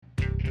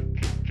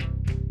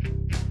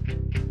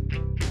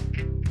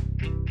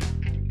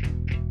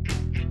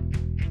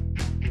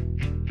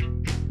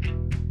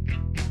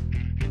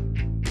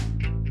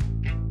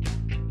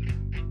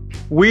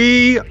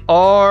We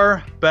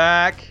are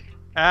back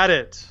at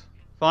it.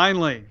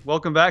 Finally,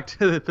 welcome back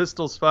to the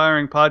Pistols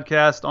Firing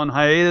podcast on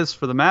hiatus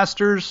for the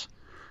Masters,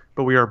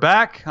 but we are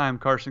back. I'm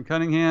Carson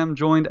Cunningham,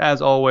 joined as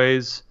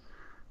always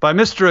by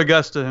Mr.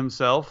 Augusta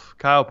himself,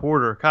 Kyle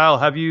Porter. Kyle,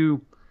 have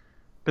you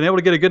been able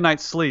to get a good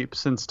night's sleep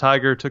since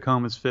Tiger took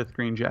home his fifth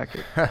green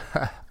jacket?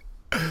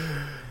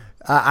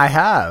 I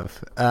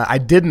have. I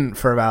didn't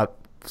for about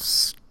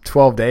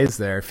 12 days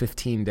there,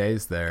 15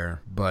 days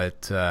there,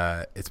 but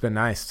it's been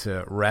nice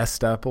to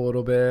rest up a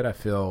little bit. I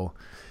feel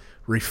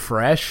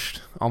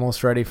refreshed,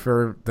 almost ready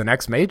for the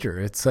next major.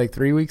 It's like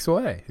 3 weeks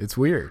away. It's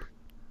weird.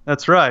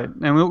 That's right.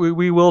 And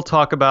we will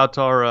talk about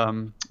our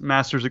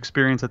Masters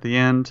experience at the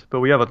end,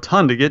 but we have a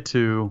ton to get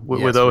to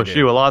with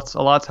OSU.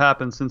 A lot's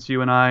happened since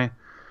you and I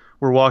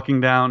were walking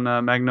down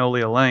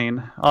Magnolia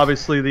Lane.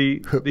 Obviously,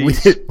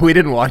 we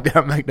didn't walk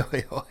down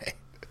Magnolia Lane.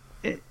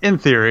 In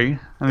theory,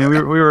 I mean,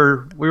 we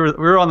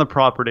were on the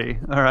property.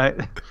 All right.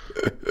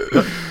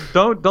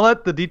 Don't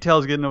let the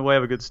details get in the way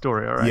of a good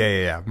story. All right.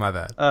 Yeah. My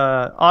bad.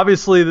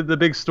 Obviously, the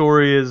big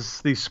story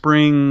is the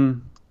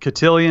spring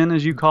cotillion,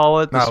 as you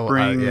call it, the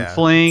spring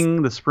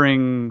fling, the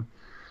spring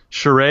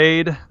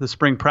charade, the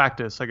spring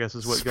practice, I guess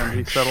is what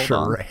Gundy settled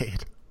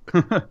charade.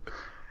 on.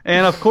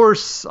 And of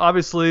course,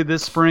 obviously,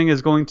 this spring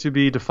is going to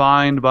be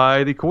defined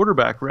by the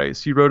quarterback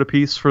race. You wrote a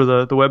piece for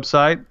the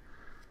website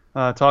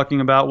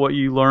talking about what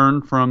you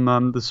learned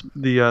from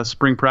the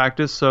spring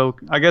practice. So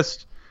I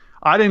guess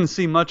I didn't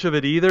see much of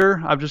it either.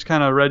 I've just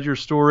kind of read your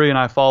story and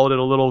I followed it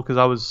a little because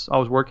I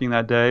was working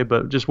that day.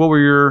 But just what were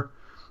your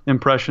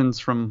impressions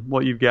from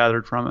what you've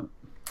gathered from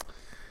it?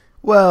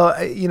 Well,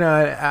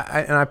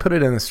 I put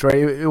it in the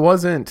story. It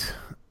wasn't,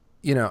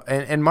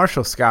 and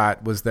Marshall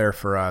Scott was there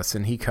for us,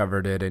 and he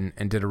covered it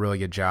and did a really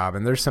good job.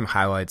 And there's some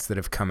highlights that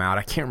have come out.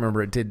 I can't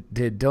remember. Did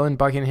Dylan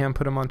Buckingham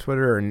put them on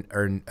Twitter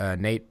or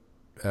Nate?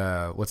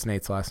 What's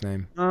Nate's last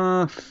name?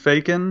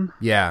 Fakin.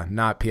 Yeah,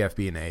 not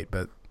PFB Nate,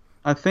 but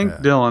I think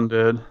Dylan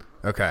did.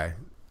 Okay.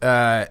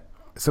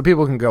 So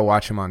people can go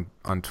watch him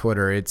on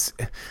Twitter.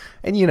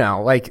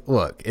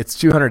 Look, it's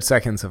 200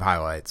 seconds of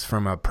highlights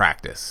from a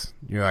practice.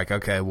 You're like,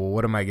 okay, well,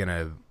 what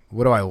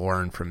do I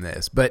learn from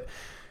this? But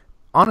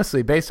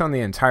honestly, based on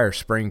the entire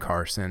spring,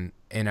 Carson,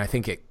 and I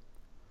think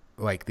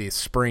the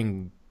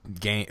spring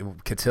game,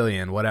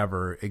 cotillion,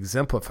 whatever,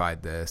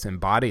 exemplified this,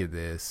 embodied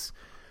this.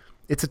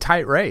 It's a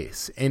tight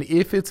race. And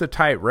if it's a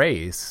tight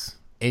race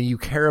and you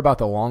care about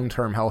the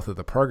long-term health of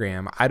the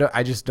program,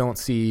 I just don't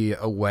see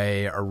a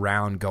way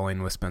around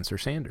going with Spencer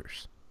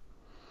Sanders.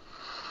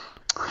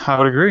 I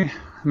would agree.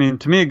 I mean,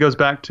 to me, it goes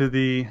back to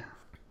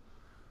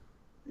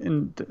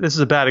and this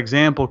is a bad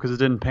example because it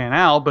didn't pan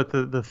out, but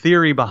the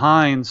theory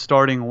behind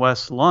starting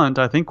Wes Lunt,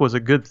 I think, was a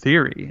good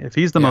theory. If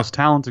he's the most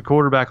talented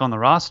quarterback on the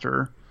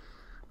roster,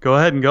 go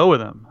ahead and go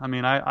with him. I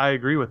mean, I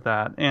agree with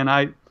that.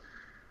 And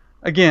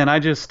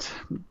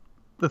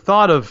the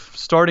thought of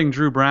starting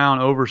Drew Brown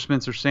over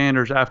Spencer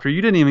Sanders after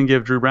you didn't even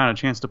give Drew Brown a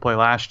chance to play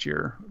last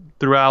year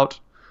throughout,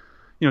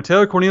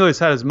 Taylor Cornelius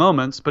had his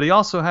moments, but he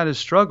also had his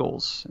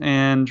struggles.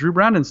 And Drew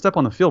Brown didn't step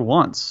on the field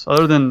once,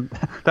 other than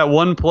that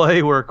one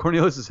play where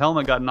Cornelius's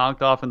helmet got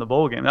knocked off in the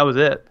bowl game. That was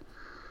it.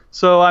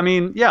 So, I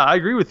mean, yeah, I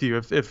agree with you.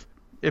 If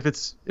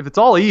it's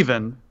all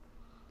even,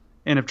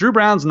 and if Drew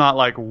Brown's not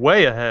like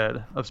way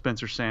ahead of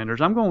Spencer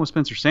Sanders, I'm going with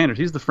Spencer Sanders.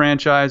 He's the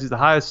franchise. He's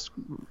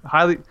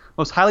the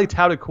most highly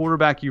touted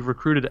quarterback you've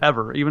recruited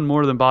ever, even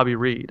more than Bobby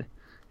Reed.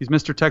 He's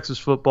Mr. Texas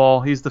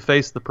football. He's the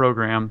face of the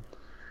program.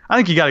 I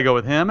think you got to go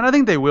with him, and I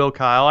think they will,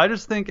 Kyle. I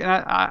just think, and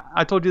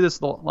I told you this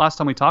the last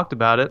time we talked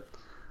about it,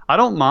 I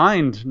don't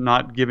mind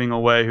not giving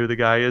away who the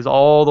guy is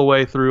all the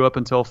way through up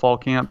until fall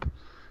camp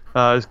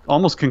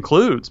almost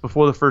concludes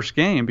before the first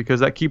game, because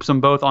that keeps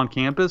them both on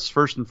campus,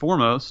 first and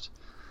foremost.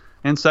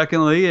 And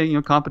secondly,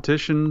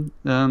 competition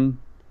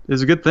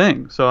is a good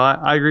thing. So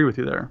I agree with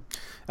you there.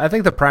 I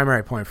think the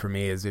primary point for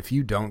me is if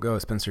you don't go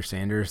with Spencer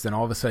Sanders, then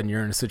all of a sudden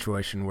you're in a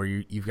situation where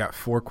you've got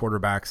 4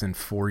 quarterbacks in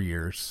 4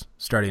 years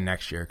starting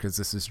next year, because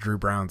this is Drew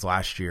Brown's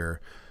last year.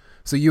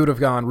 So you would have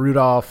gone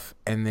Rudolph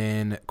and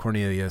then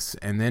Cornelius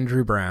and then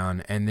Drew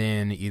Brown and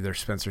then either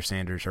Spencer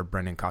Sanders or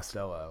Brendan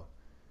Costello.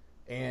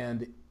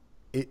 And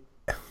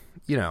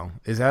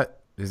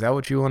is that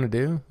what you want to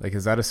do? Like,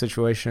 is that a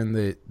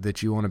situation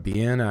that you want to be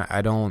in?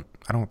 I don't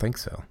think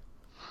so.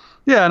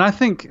 Yeah, and I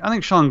think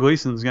Sean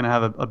Gleason's going to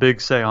have a big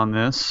say on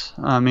this.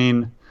 I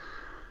mean,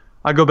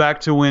 I go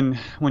back to when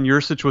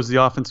Yurcich was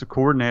the offensive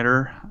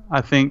coordinator. I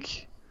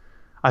think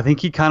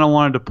he kind of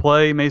wanted to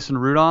play Mason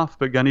Rudolph,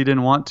 but Gundy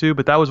didn't want to.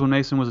 But that was when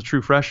Mason was a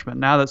true freshman.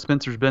 Now that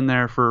Spencer's been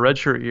there for a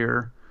redshirt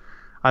year,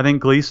 I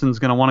think Gleason's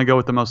going to want to go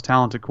with the most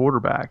talented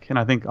quarterback, and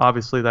I think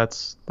obviously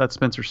that's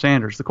Spencer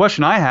Sanders. The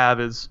question I have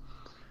is,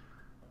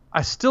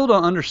 I still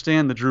don't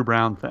understand the Drew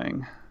Brown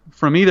thing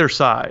from either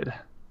side.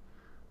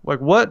 Like,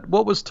 what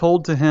was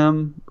told to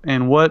him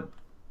and what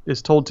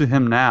is told to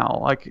him now?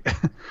 Like,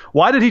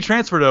 why did he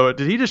transfer to it?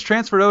 Did he just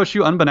transfer to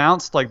OSU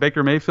unbeknownst, like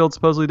Baker Mayfield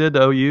supposedly did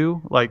to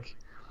OU? Like,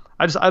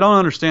 I don't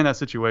understand that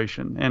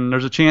situation, and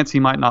there's a chance he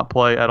might not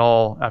play at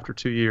all after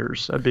 2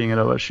 years of being at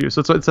OSU.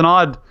 So it's an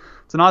odd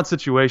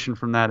situation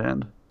from that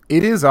end.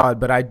 It is odd,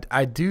 but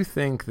I do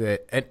think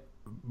that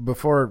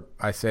before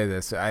I say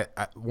this,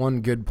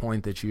 one good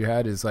point that you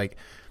had is like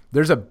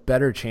there's a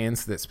better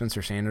chance that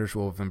Spencer Sanders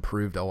will have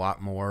improved a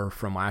lot more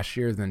from last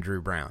year than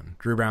Drew Brown.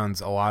 Drew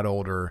Brown's a lot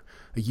older.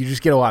 Like you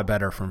just get a lot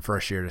better from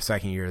first year to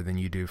second year than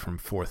you do from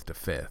fourth to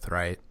fifth,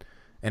 right?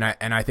 And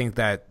I think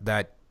that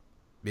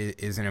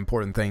is an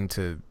important thing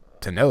to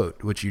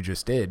note, which you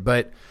just did.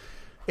 But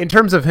in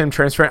terms of him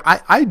transferring,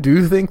 I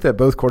do think that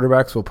both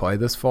quarterbacks will play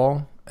this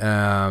fall.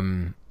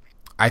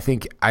 I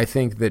think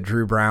that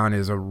Drew Brown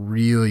is a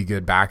really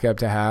good backup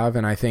to have,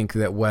 and I think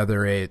that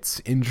whether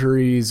it's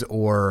injuries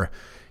or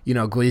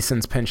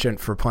Gleason's penchant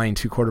for playing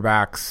two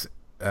quarterbacks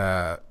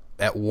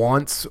at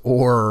once,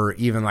 or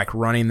even like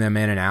running them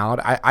in and out,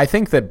 I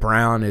think that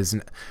Brown is.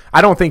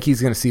 I don't think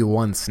he's going to see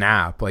one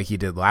snap like he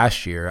did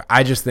last year.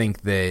 I just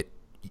think that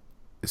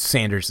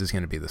Sanders is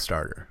going to be the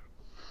starter.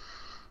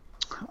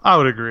 I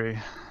would agree.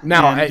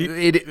 Now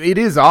it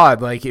is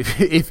odd. Like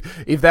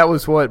if that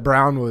was what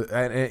Brown was,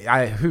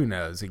 who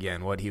knows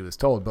again what he was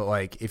told. But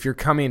like if you're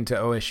coming to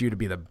OSU to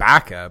be the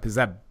backup, is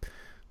that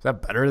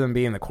better than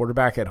being the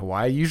quarterback at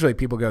Hawaii? Usually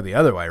people go the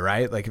other way,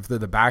 right? Like if they're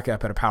the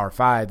backup at a Power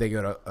 5, they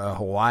go to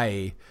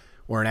Hawaii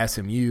or an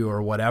SMU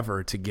or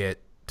whatever to get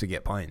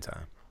playing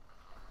time.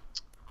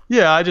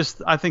 Yeah,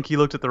 I think he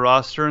looked at the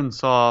roster and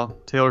saw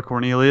Taylor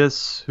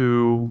Cornelius,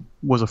 who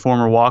was a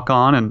former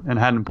walk-on and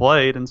hadn't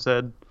played, and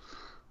said,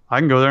 I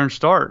can go there and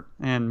start.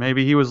 And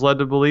maybe he was led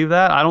to believe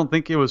that. I don't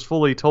think it was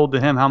fully told to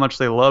him how much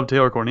they loved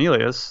Taylor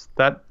Cornelius.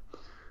 That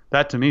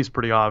to me is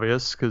pretty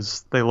obvious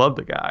because they love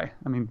the guy.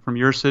 I mean, from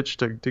Yursich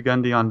to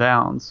Gundy on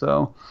down.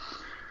 So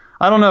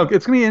I don't know.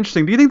 It's going to be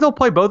interesting. Do you think they'll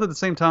play both at the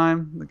same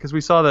time? Because we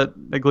saw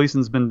that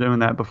Gleason's been doing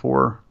that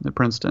before at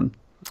Princeton.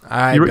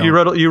 You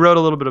wrote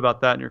a little bit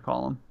about that in your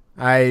column.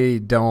 I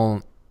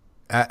don't.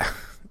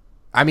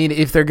 I mean,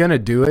 if they're gonna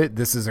do it,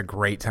 this is a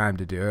great time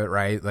to do it,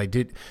 right? Like,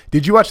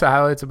 did you watch the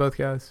highlights of both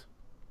guys?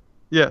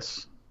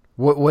 Yes.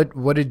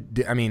 What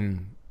did I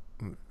mean?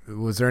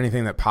 Was there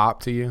anything that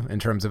popped to you in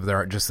terms of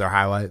their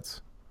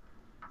highlights?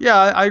 Yeah,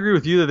 I agree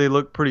with you that they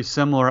look pretty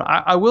similar.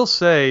 I will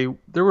say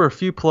there were a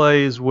few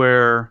plays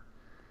where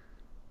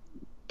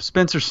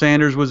Spencer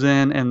Sanders was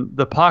in, and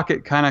the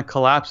pocket kind of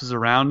collapses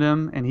around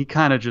him, and he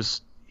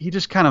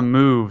just kind of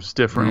moves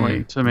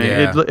differently to me.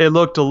 Yeah. It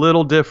looked a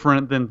little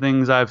different than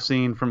things I've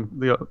sseen from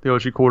the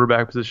OSU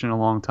quarterback position in a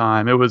long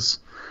time.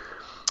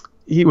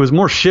 He was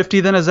more shifty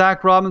than a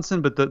Zach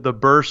Robinson, but the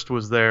burst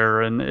was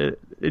there, and it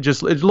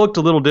looked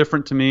a little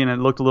different to me, and it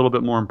looked a little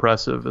bit more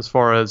impressive as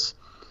far as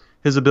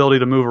his ability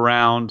to move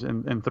around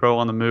and throw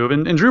on the move.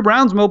 And Drew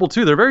Brown's mobile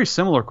too. They're very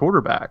similar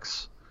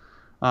quarterbacks.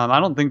 I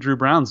don't think Drew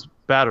Brown's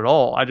bad at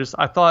all.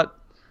 I thought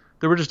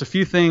there were just a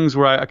few things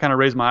where I kind of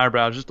raised my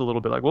eyebrows just a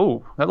little bit, like,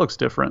 whoa, that looks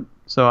different.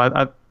 So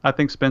I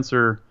think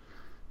Spencer,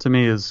 to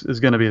me, is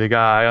going to be the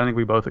guy. I think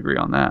we both agree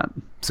on that.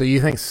 So you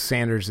think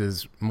Sanders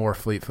is more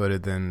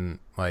fleet-footed than,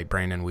 like,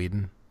 Brandon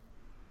Weeden?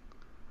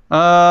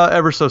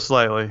 Ever so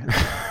slightly.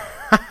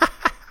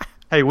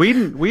 Hey,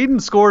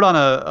 Weeden scored on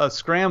a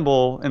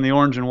scramble in the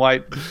orange and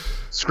white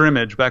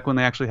scrimmage back when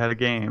they actually had a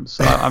game.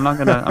 So I'm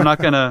not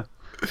gonna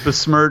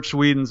besmirch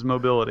Weeden's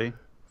mobility.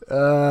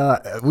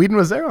 Weeden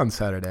was there on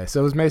Saturday,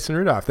 so was Mason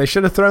Rudolph. They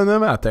should have thrown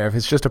them out there. If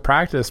it's just a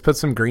practice, put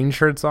some green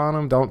shirts on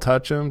them. Don't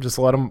touch them. Just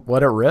let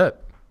it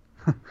rip.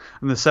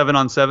 In the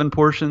 7-on-7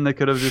 portion, they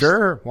could have just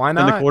why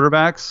not? The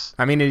quarterbacks.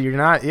 I mean, you're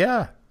not.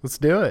 Yeah, let's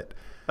do it.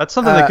 That's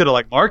something they could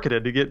have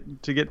marketed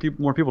to get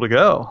more people to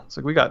go. It's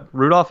like, we got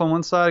Rudolph on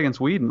one side against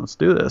Weeden. Let's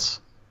do this.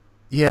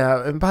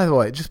 Yeah, and by the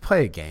way, just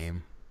play a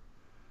game.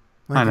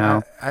 I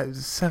know.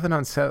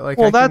 7-on-7. Like,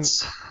 well,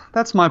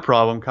 that's my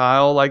problem,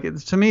 Kyle. Like,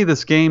 to me,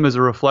 this game is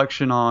a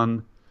reflection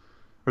on,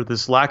 or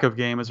this lack of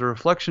game is a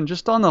reflection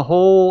just on the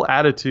whole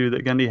attitude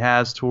that Gundy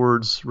has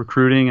towards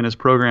recruiting and his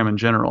program in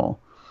general.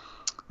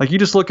 Like, you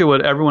just look at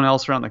what everyone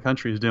else around the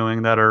country is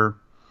doing that are,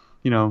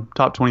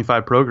 top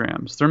 25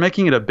 programs. They're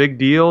making it a big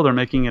deal. They're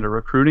making it a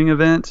recruiting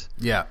event.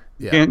 Yeah.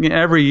 And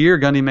every year,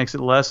 Gundy makes it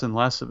less and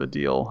less of a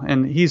deal.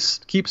 And he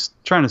keeps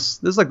trying to.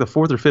 This is like the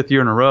fourth or fifth year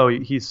in a row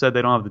he said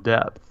they don't have the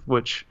depth,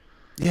 which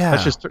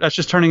that's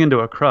just turning into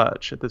a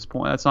crutch at this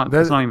point. That's not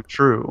even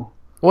true.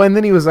 Well, and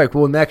then he was like,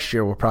 "Well, next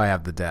year we'll probably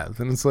have the depth,"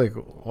 and it's like,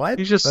 what?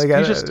 He's just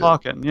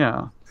talking,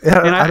 yeah.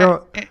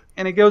 And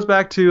and it goes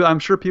back to, I'm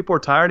sure people are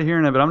tired of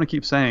hearing it, but I'm going to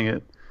keep saying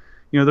it.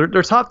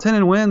 They're top 10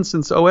 in wins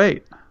since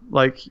 2008.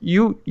 Like,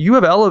 you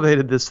have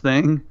elevated this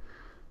thing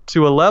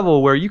to a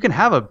level where you can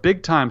have a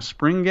big time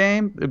spring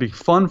game. It'd be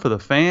fun for the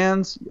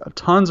fans.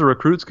 Tons of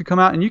recruits could come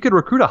out, and you could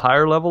recruit a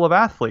higher level of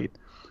athlete,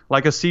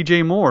 like a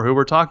CJ Moore, who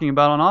we're talking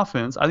about on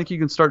offense. I think you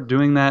can start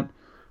doing that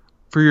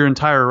for your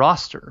entire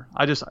roster.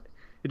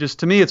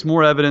 To me, it's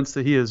more evidence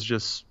that he is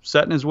just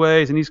set in his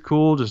ways, and he's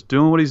cool, just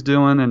doing what he's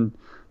doing, and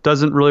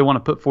doesn't really want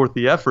to put forth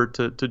the effort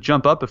to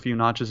jump up a few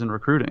notches in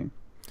recruiting.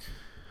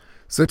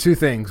 So two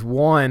things.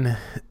 One,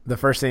 the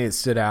first thing that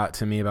stood out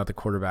to me about the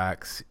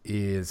quarterbacks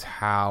is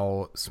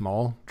how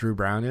small Drew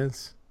Brown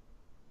is.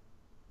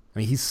 I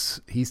mean,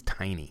 he's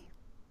tiny,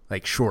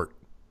 like short.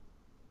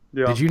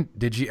 Yeah. Did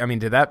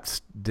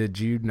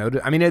you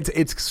notice? I mean,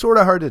 it's sort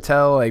of hard to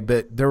tell, like,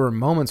 but there were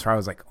moments where I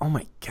was like, oh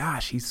my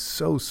gosh, he's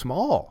so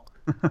small.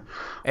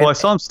 Well, I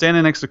saw him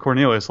standing next to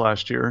Cornelius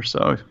last year,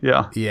 so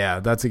yeah.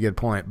 Yeah, that's a good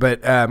point.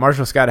 But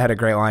Marshall Scott had a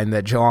great line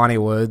that Jelani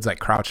Woods, like,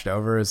 crouched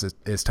over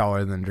is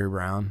taller than Drew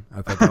Brown.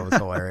 I thought that was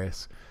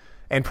hilarious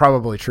and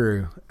probably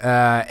true.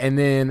 And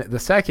then the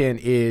second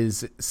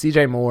is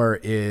CJ Moore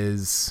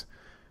is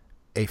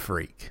a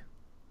freak.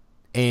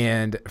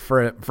 And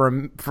for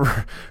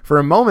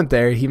a moment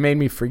there, he made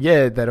me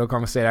forget that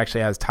Oklahoma State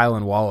actually has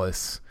Tylan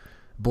Wallace,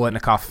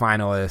 Blitnikoff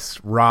finalist,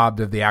 robbed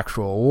of the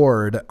actual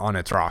award on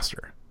its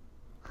roster.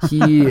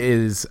 He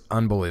is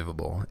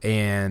unbelievable,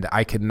 and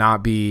I could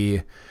not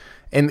be.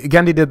 And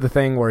Gundy did the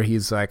thing where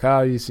he's like,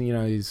 "Oh,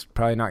 he's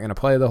probably not going to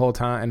play the whole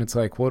time," and it's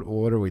like, "What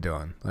are we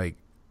doing? Like,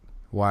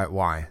 why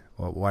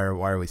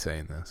are we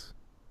saying this?"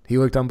 He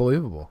looked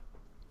unbelievable.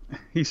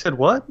 He said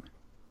what?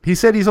 He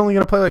said he's only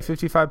going to play like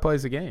 55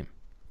 plays a game.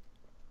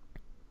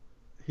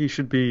 He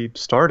should be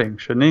starting,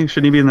 shouldn't he?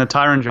 Shouldn't he be in the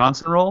Tyron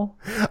Johnson role?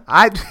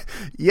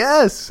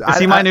 Yes. Is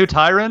he my new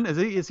Tyron?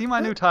 Is he my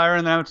new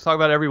Tyron that I have to talk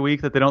about every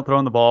week that they don't throw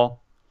in the ball?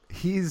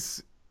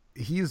 He's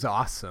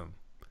awesome.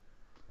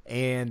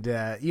 And,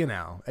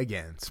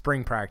 again,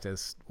 spring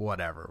practice,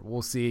 whatever.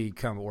 We'll see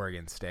come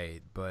Oregon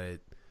State.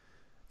 But,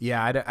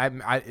 yeah,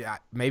 I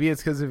maybe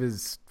it's because of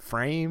his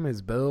frame,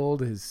 his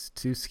build, his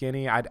too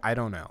skinny. I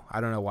don't know.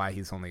 I don't know why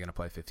he's only going to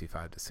play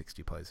 55 to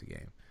 60 plays a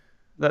game.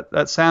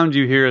 That sound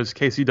you hear is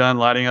Casey Dunn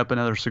lighting up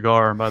another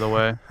cigar, by the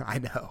way. I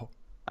know.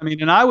 I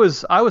mean, and I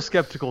was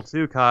skeptical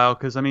too, Kyle,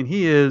 because I mean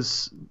he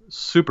is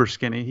super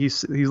skinny.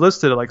 He's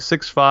listed at like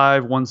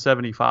 6'5",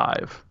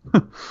 175.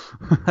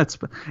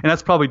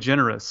 that's probably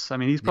generous. I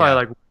mean, he's probably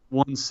like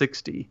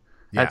 160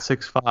 at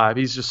 6'5".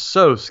 He's just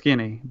so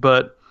skinny.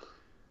 But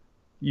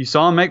you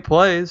saw him make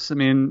plays. I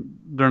mean,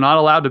 they're not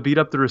allowed to beat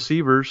up the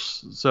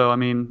receivers, so I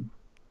mean,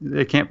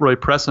 they can't really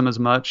press him as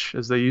much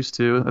as they used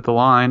to at the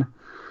line.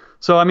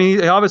 So I mean,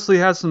 he obviously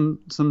has some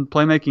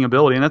playmaking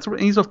ability, and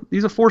he's a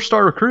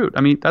 4-star recruit.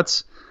 I mean,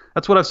 that's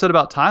what I've said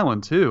about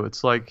Tylan too.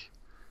 It's like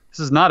this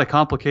is not a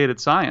complicated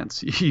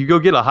science. You go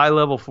get a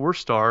high-level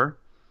 4-star,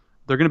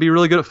 they're going to be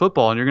really good at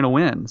football, and you're going to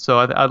win. So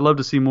I'd love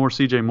to see more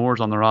CJ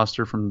Moores on the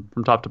roster from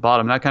top to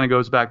bottom. And that kind of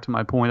goes back to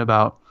my point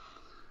about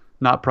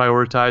not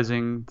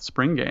prioritizing the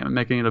spring game and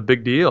making it a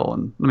big deal.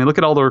 And I mean, look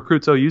at all the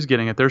recruits OU's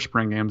getting at their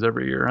spring games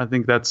every year. I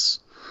think that's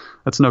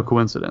no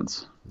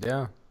coincidence.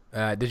 Yeah.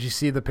 Did you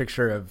see the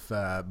picture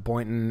of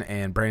Boynton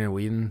and Brandon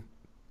Whedon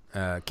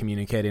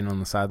communicating on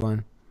the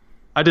sideline?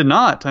 I did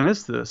not. I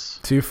missed this.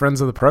 Two friends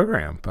of the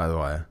program, by the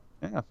way.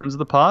 Yeah, friends of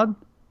the pod?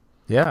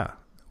 Yeah.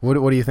 What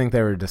do you think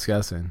they were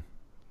discussing?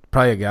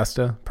 Probably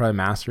Augusta? Probably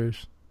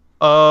Masters?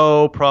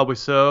 Oh, probably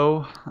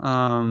so.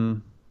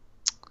 I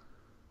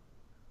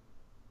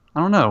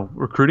don't know.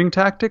 Recruiting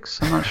tactics?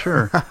 I'm not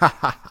sure.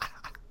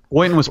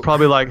 Boynton was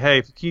probably like,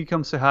 hey, can you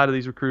come say hi to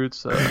these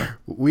recruits?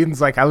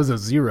 Whedon's like, I was a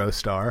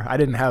 0-star. I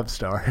didn't have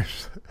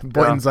stars.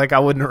 Boynton's like, I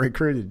wouldn't have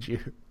recruited you.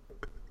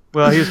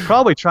 Well, he was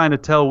probably trying to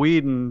tell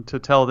Whedon to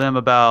tell them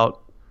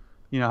about,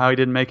 how he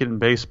didn't make it in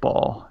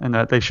baseball and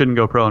that they shouldn't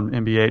go pro in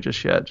NBA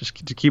just yet,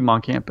 just to keep him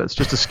on campus,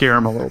 just to scare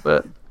him a little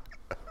bit.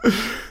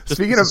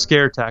 Speaking of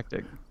scare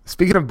tactic.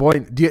 Speaking of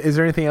Boynton, is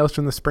there anything else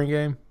from the spring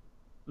game?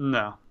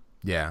 No.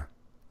 Yeah.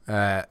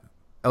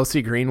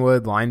 LC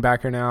Greenwood,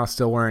 linebacker now,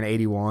 still wearing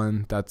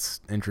 81. That's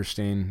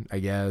interesting, I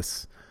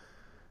guess.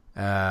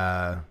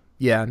 The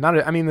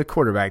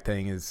quarterback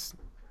thing is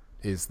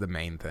the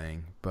main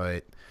thing.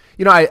 But,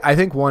 I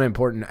think one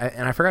important,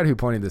 and I forgot who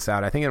pointed this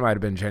out. I think it might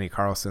have been Jenny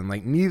Carlson.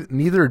 Like,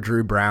 neither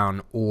Drew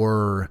Brown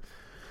or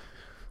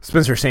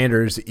Spencer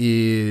Sanders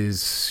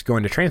is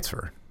going to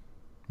transfer,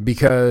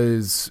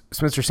 because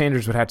Spencer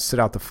Sanders would have to sit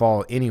out the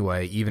fall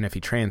anyway, even if he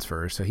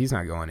transfers, so he's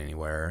not going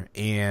anywhere.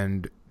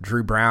 And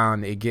Drew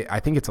Brown, I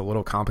think it's a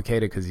little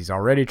complicated because he's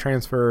already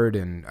transferred,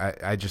 and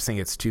I just think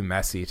it's too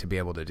messy to be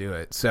able to do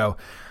it. So,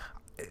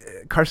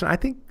 Carson, I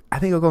think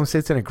Oklahoma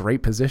State's in a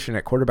great position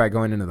at quarterback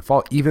going into the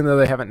fall, even though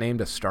they haven't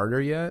named a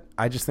starter yet.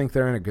 I just think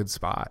they're in a good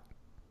spot.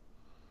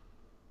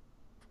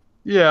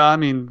 Yeah, I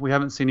mean, we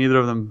haven't seen either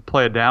of them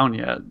play it down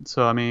yet.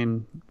 So, I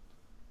mean,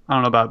 I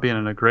don't know about being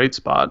in a great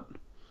spot.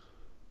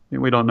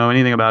 We don't know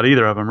anything about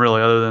either of them,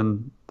 really, other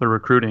than the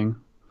recruiting.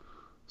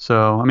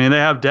 So, I mean, they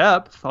have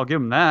depth. I'll give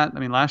them that. I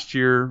mean, last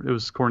year it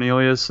was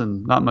Cornelius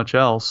and not much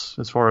else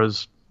as far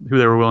as who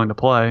they were willing to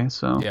play.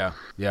 So yeah.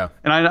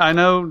 And I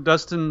know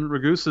Dustin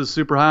Ragusa is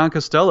super high on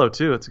Costello,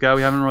 too. It's a guy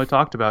we haven't really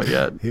talked about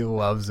yet. He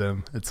loves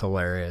him. It's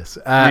hilarious.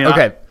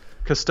 Okay.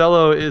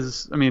 Costello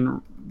is, I'm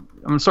going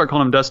to start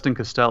calling him Dustin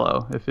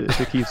Costello if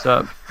it keeps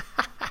up.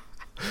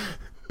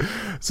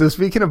 So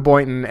speaking of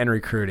Boynton and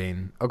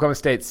recruiting, Oklahoma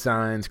State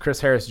signs Chris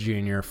Harris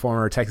Jr.,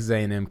 former Texas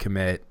A&M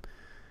commit.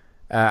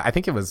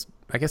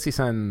 I guess he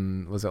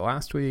signed, was it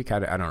last week? I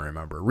don't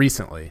remember.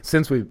 Recently,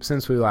 since we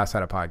last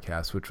had a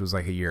podcast, which was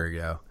like a year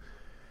ago.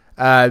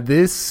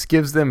 This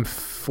gives them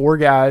 4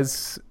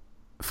 guys,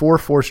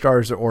 4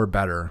 stars or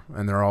better,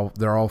 and they're all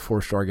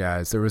 4-star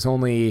guys. There was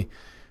only,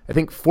 I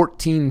think,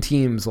 14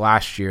 teams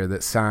last year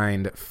that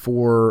signed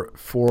 4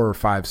 or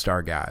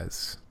 5-star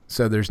guys.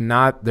 So there's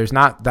not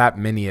that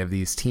many of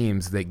these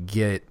teams that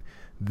get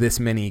this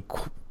many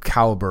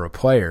caliber of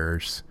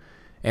players.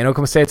 And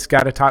Oklahoma State's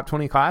got a top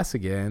 20 class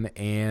again.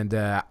 And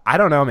I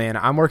don't know, man.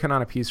 I'm working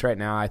on a piece right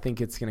now. I think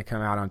it's going to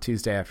come out on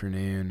Tuesday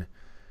afternoon.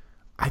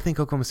 I think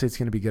Oklahoma State's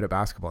going to be good at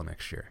basketball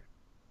next year.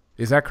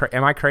 Is that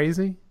am I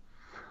crazy?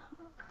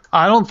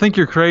 I don't think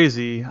you're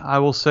crazy. I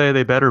will say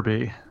they better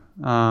be.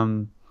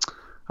 I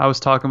was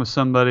talking with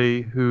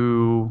somebody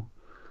who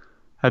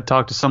had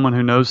talked to someone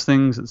who knows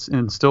things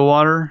in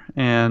Stillwater,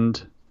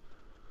 and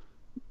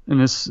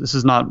this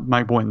is not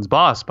Mike Boynton's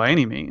boss by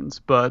any means,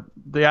 but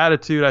the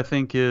attitude I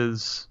think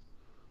is,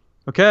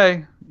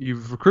 okay,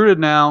 you've recruited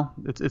now.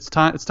 It's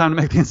time to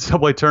make the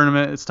NCAA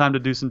tournament. It's time to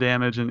do some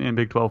damage in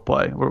Big 12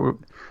 play.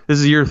 This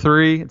is year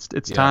 3. It's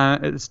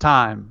time. It's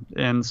time.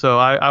 And so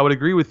I would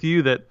agree with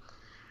you that,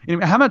 you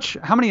know,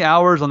 how many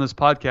hours on this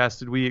podcast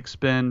did we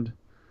expend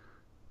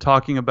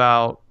talking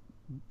about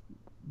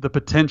the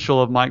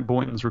potential of Mike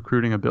Boynton's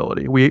recruiting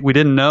ability? We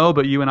didn't know,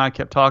 but you and I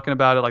kept talking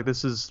about it like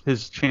this is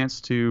his chance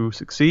to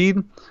succeed.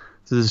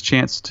 This is his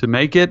chance to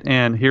make it,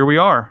 and here we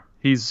are.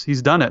 He's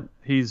done it.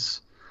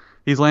 He's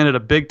landed a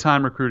big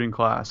time recruiting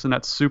class, and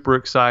that's super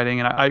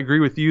exciting. And I agree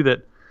with you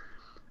that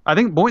I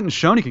think Boynton's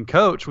shown he can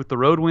coach with the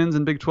road wins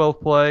in Big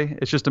 12 play.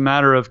 It's just a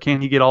matter of,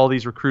 can he get all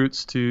these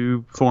recruits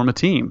to form a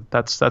team?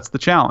 That's the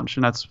challenge,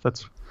 and that's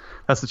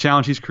the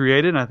challenge he's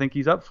created, and I think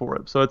he's up for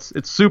it. So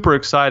it's super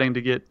exciting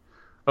to get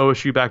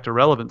OSU back to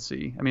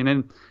relevancy. I mean,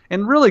 and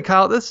really,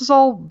 Kyle, this is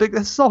all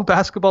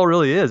basketball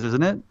really is,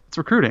 isn't it? It's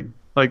recruiting.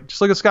 Like,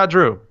 just look at Scott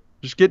Drew.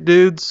 Just get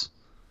dudes,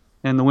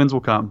 and the wins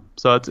will come.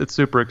 So it's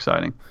super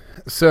exciting.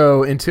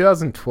 So in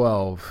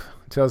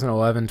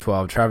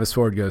 2011-12, Travis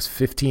Ford goes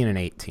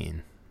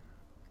 15-18.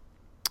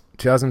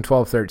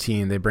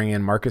 2012-13, they bring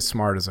in Marcus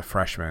Smart as a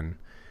freshman.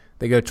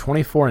 They go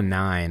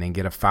 24-9 and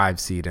get a 5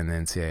 seed in the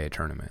NCAA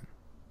tournament.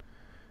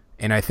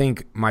 And I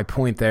think my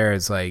point there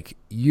is, like,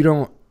 you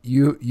don't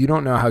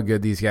know how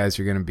good these guys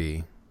are going to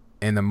be.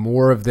 And the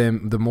more of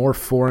them, the more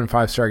 4 and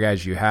 5-star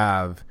guys you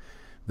have,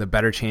 the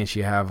better chance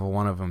you have of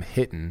one of them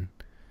hitting.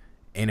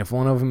 And if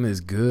one of them is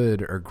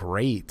good or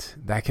great,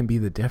 that can be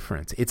the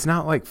difference. It's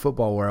not like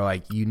football where,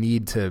 like, you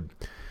need to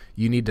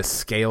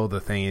scale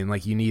the thing.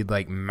 Like, you need,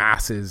 like,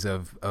 masses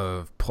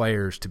of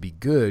players to be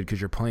good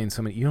because you're playing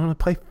so many. You don't want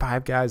to play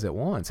 5 guys at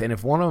once. And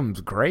if one of them's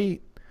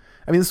great,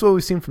 I mean, this is what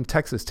we've seen from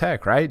Texas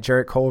Tech, right?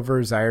 Jarrett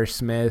Culver, Zaire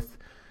Smith.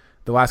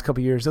 The last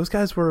couple of years, those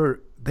guys were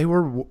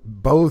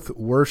both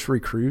worse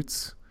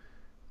recruits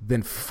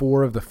than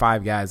 4 of the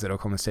 5 guys that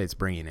Oklahoma State's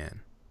bringing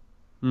in.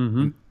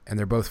 Mm-hmm. And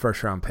they're both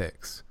first-round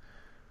picks.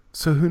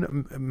 So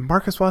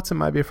Marcus Watson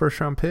might be a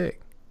first-round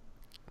pick.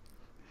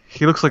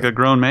 He looks like a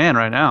grown man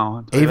right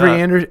now. Avery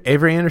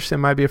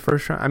Anderson might be a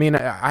first-round. I mean,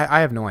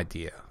 I have no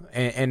idea,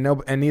 and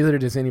neither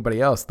does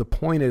anybody else. The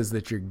point is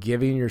that you're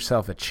giving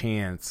yourself a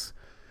chance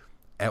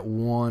at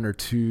 1 or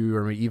 2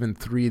 or even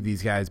 3 of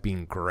these guys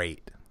being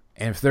great.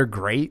 And if they're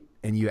great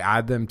and you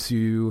add them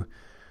to,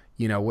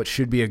 you know, what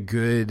should be a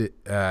good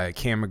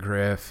Cam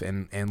McGriff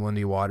and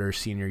Lindy Waters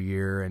senior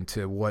year, and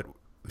to what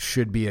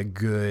should be a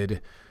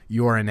good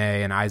Yorane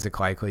and Isaac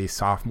Likely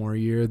sophomore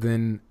year,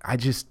 then I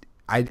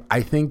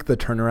think the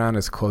turnaround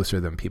is closer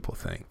than people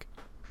think.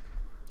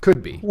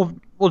 Could be. Well,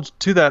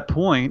 to that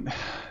point,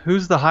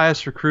 who's the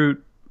highest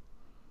recruit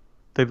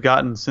they've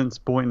gotten since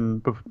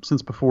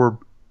before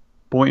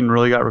Boynton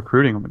really got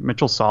recruiting?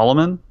 Mitchell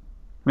Solomon?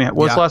 I mean,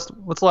 what's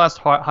the last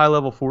high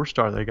level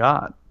 4-star they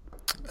got?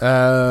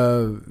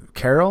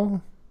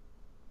 Carroll.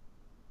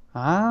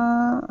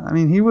 I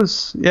mean, he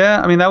was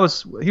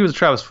a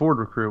Travis Ford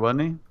recruit,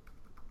 wasn't he?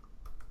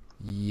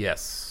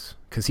 Yes,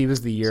 because he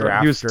was the year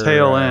after. He was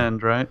tail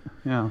end, right?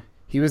 Yeah.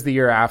 He was the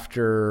year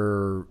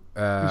after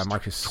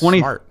Marcus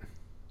Smart.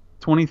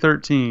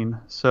 2013.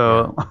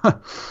 So, yeah.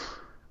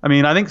 I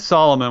mean, I think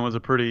Solomon was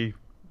a pretty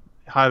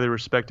highly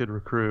respected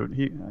recruit.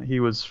 He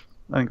was,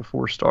 I think, a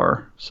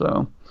 4-star.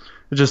 So.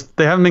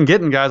 They haven't been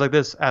getting guys like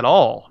this at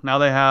all. Now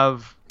they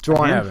have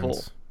Juwan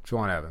Evans.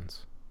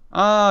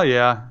 Oh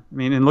yeah, I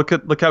mean, and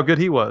look how good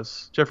he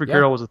was. Jeffrey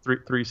Carroll was a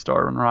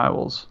 3-star on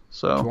Rivals.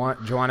 So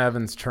Juwan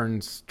Evans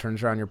turns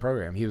around your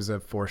program. He was a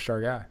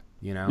 4-star guy.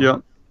 You know. Yeah.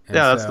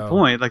 That's the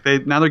point. Like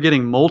they're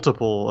getting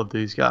multiple of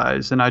these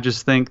guys, and I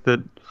just think that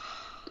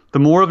the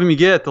more of them you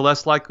get, the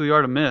less likely you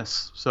are to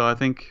miss. So I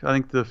think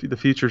the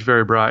future is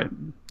very bright.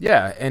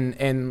 Yeah,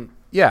 and.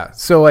 Yeah,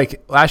 so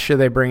like last year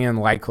they bring in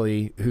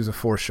Likely, who's a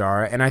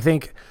 4-star, and I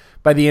think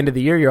by the end of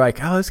the year you're like,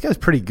 oh, this guy's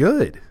pretty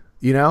good,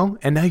 you know?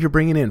 And now you're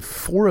bringing in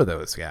 4 of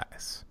those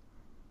guys.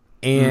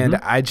 And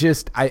I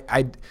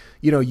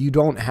you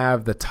don't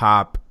have the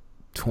top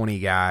 20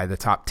 guy, the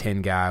top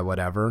 10 guy,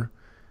 whatever,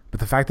 but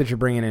the fact that you're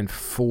bringing in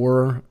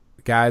 4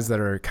 guys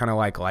that are kind of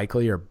like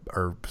Likely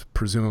or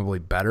presumably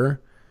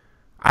better,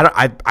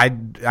 I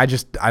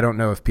don't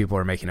know if people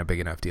are making a big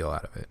enough deal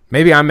out of it.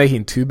 Maybe I'm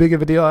making too big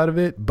of a deal out of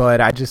it, but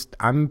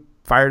I'm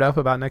fired up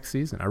about next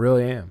season. I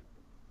really am.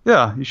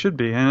 Yeah, you should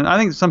be. And I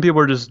think some people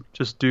are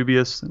just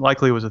dubious.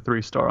 Likely it was a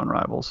 3-star on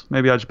Rivals.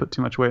 Maybe I just put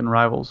too much weight in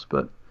Rivals,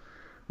 but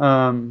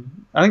I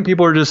think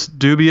people are just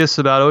dubious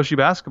about OSU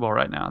basketball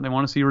right now. They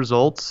want to see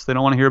results. They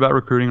don't want to hear about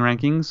recruiting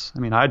rankings. I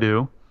mean, I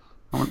do.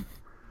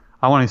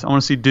 I want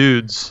to see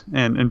dudes,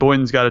 and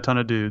Boynton's got a ton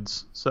of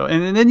dudes. So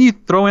and then you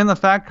throw in the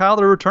fact, Kyle,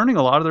 they're returning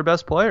a lot of their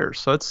best players.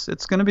 So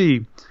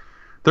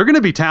they're going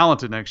to be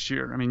talented next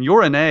year. I mean,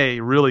 your NA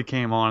really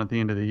came on at the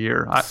end of the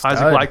year.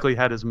 Isaac Likely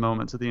had his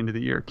moments at the end of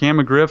the year. Cam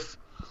McGriff,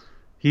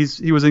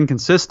 he was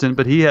inconsistent,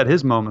 but he had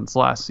his moments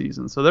last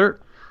season. So they're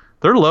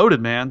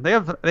loaded, man. They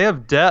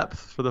have depth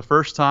for the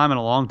first time in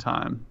a long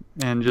time.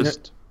 And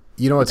just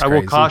what's I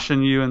crazy? will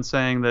caution you in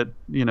saying that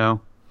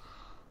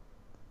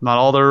not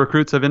all their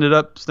recruits have ended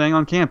up staying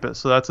on campus.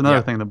 So that's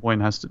another thing that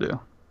Boynton has to do.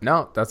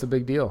 No, that's a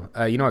big deal.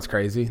 You know what's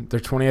crazy? They're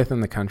 20th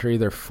in the country.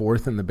 They're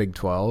 4th in the Big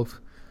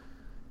 12.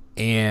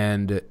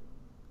 And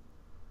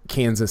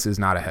Kansas is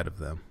not ahead of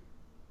them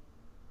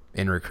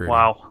in recruiting.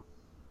 Wow.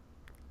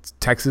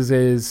 Texas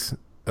is,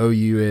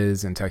 OU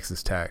is, and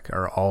Texas Tech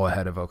are all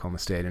ahead of Oklahoma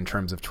State in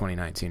terms of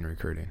 2019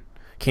 recruiting.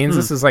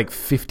 Kansas is like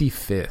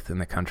 55th in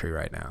the country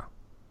right now.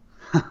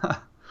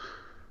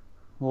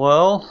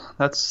 Well,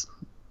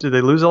 did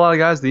they lose a lot of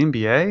guys to the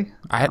NBA?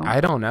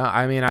 I don't know.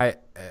 I mean,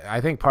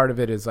 I think part of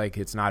it is like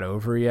it's not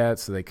over yet,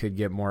 so they could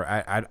get more.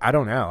 I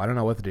don't know. I don't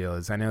know what the deal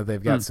is. I know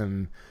they've got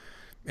some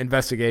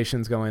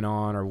investigations going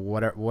on or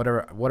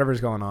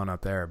whatever's going on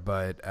up there,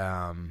 but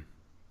I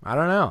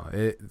don't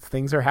know.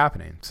 Things are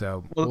happening,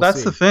 so we'll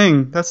that's see.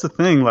 the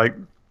thing. Like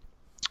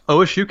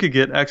OSU could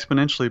get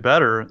exponentially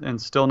better and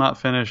still not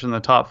finish in the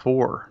top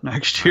 4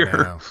 next year.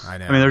 I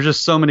know. I mean, there's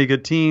just so many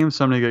good teams,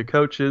 so many good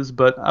coaches.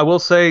 But I will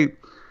say,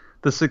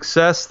 the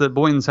success that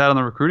Boynton's had on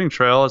the recruiting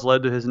trail has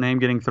led to his name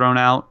getting thrown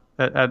out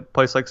at a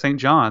place like St.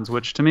 John's,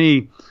 which to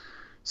me,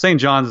 St.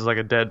 John's is like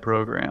a dead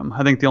program.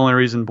 I think the only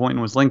reason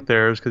Boynton was linked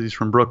there is because he's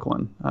from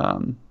Brooklyn.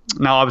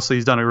 Now, obviously,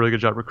 he's done a really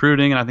good job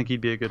recruiting, and I think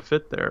he'd be a good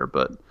fit there.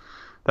 But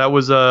that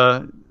was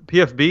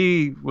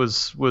PFB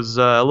was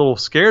a little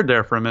scared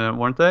there for a minute,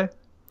 weren't they?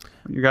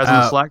 You guys in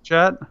the Slack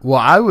chat? Well,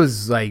 I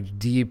was like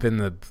deep in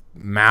the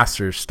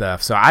Masters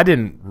stuff, so I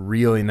didn't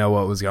really know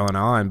what was going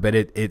on. But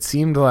it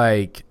seemed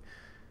like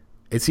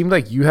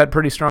you had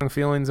pretty strong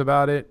feelings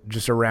about it,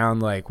 just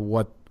around like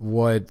what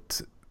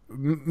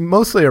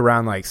mostly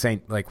around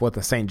like what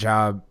the St.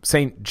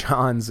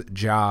 John's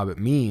job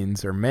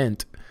means or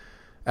meant.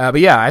 But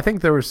yeah, I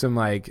think there was some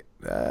like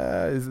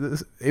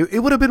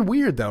it would have been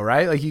weird though,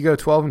 right? Like you go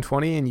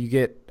 12-20 and you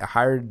get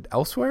hired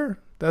elsewhere.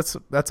 That's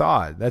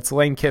odd. That's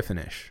Lane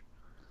Kiffin-ish.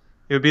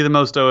 It would be the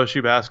most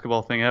OSU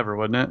basketball thing ever,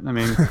 wouldn't it? I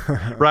mean,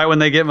 right when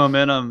they get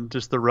momentum,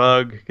 just the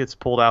rug gets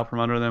pulled out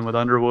from under them with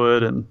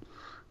Underwood, and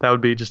that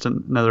would be just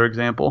another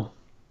example.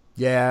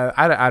 Yeah,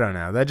 I don't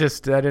know. That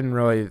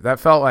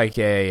felt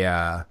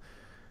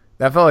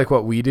like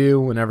what we do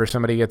whenever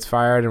somebody gets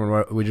fired,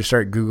 and we just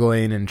start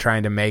Googling and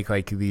trying to make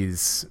like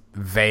these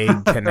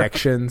vague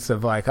connections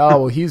of like, oh,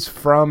 well, he's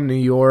from New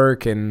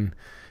York and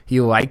he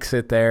likes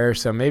it there,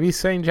 so maybe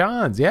St.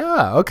 John's.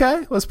 Yeah,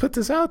 okay, let's put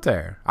this out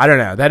there. I don't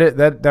know.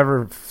 That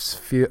never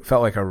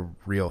felt like a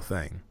real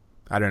thing.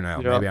 I don't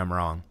know. Yeah. Maybe I'm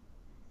wrong.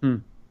 Well,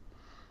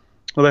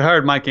 they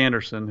hired Mike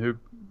Anderson, who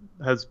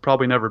has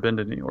probably never been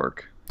to New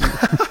York.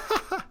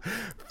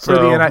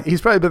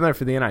 He's probably been there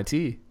for the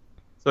NIT.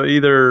 So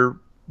either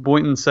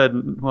Boynton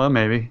said, well,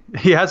 maybe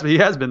he has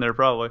been there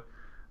probably,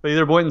 but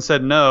either Boynton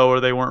said no, or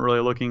they weren't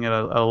really looking at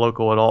a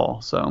local at all.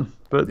 So,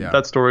 but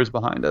that story's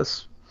behind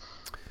us.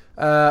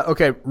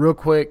 Okay, real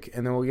quick,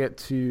 and then we'll get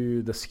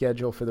to the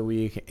schedule for the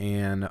week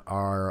and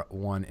our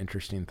one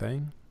interesting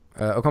thing.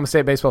 Oklahoma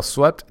State baseball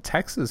swept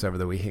Texas over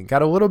the weekend.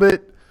 Got a little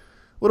bit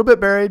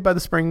buried by the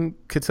spring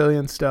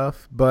cotillion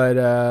stuff, but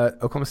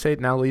Oklahoma State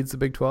now leads the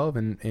Big 12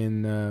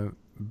 in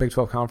Big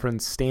 12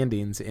 conference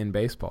standings in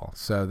baseball.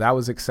 So that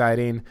was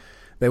exciting.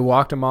 They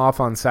walked them off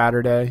on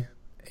Saturday,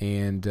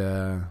 and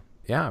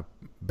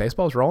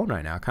baseball's rolling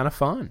right now. Kind of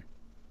fun.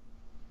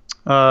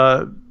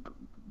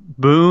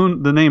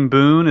 The name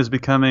Boone is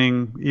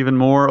becoming even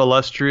more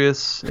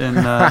illustrious in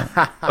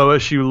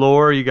OSU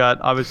lore. You got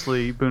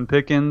obviously Boone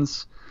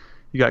Pickens,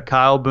 you got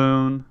Kyle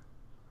Boone,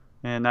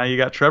 and now you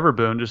got Trevor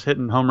Boone just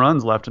hitting home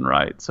runs left and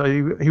right. So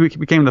he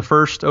became the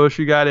first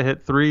OSU guy to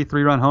hit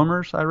three-run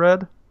homers, I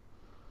read.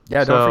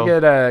 Yeah, don't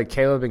forget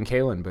Caleb and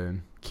Kalen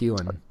Boone.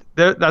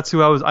 That's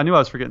who I knew I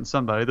was forgetting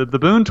somebody. The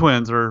Boone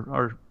twins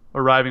are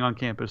arriving on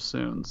campus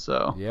soon.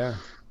 So yeah,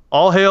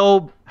 all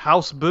hail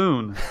House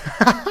Boone.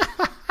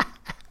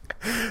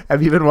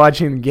 Have you been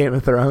watching Game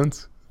of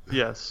Thrones?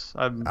 Yes,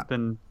 I've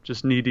been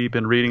just knee deep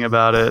in reading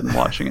about it and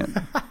watching it.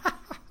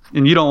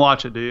 And you don't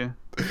watch it, do you?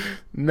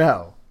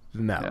 No.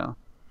 Yeah.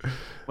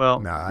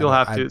 Well, you'll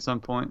have to at some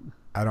point.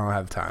 I don't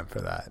have time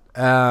for that.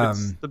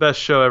 It's the best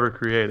show ever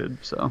created,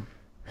 so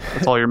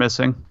that's all you're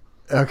missing.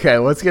 Okay,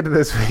 let's get to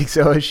this week's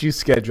OSU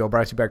schedule,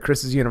 brought to you by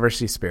Chris's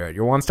University Spirit,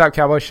 your one-stop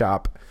cowboy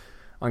shop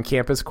on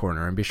Campus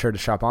Corner. And be sure to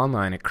shop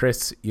online at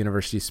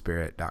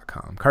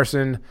chrisuniversityspirit.com.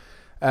 Carson,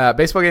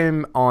 baseball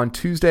game on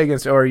Tuesday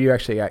against ORU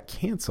actually got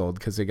canceled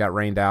because it got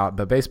rained out.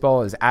 But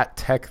baseball is at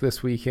Tech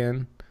this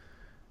weekend.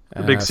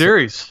 A big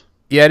series.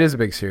 Yeah, it is a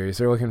big series.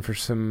 They're looking for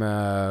some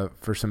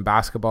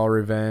basketball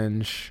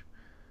revenge,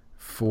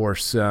 for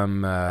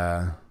some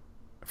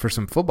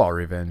football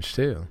revenge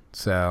too.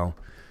 So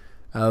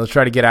let's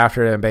try to get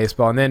after it in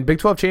baseball. And then Big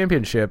 12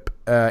 championship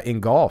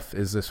in golf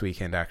is this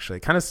weekend. Actually,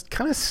 kind of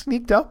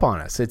sneaked up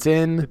on us. It's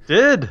in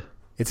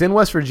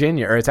West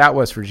Virginia, or it's at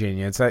West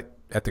Virginia. It's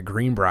at the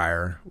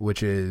Greenbrier,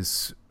 which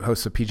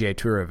hosts a PGA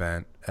Tour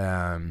event.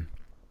 So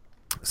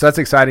that's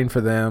exciting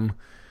for them.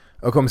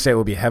 Oklahoma State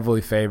will be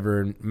heavily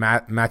favored.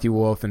 Matthew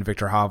Wolff and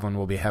Victor Hovland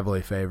will be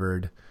heavily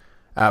favored.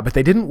 But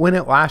they didn't win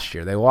it last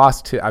year. They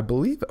lost to, I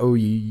believe,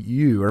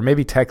 OU or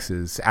maybe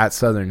Texas at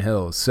Southern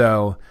Hills.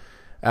 So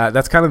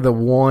that's kind of the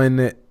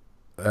one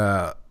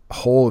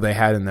hole they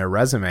had in their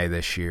resume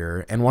this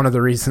year. And one of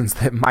the reasons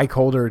that Mike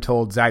Holder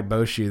told Zach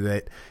Boshu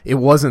that it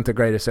wasn't the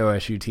greatest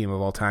OSU team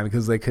of all time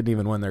because they couldn't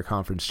even win their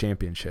conference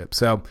championship.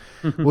 So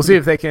we'll see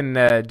if they can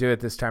do it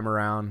this time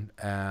around.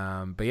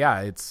 But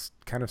yeah, it's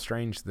kind of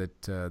strange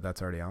that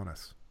that's already on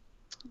us.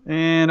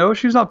 And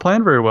OSU's not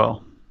playing very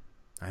well.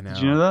 I know.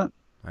 Did you know that?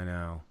 I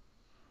know.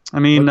 I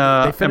mean,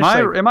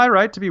 am I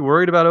right to be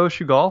worried about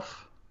OSU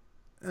golf?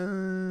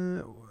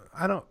 Would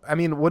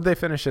they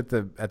finish at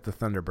the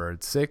Thunderbirds?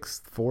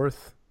 6th,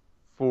 4th?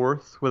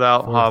 4th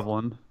without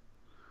Hovland.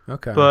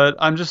 Okay. But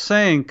I'm just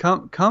saying,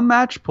 come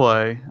match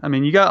play. I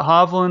mean, you got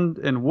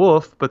Hovland and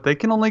Wolf, but they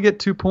can only get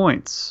 2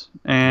 points,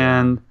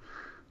 and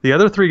the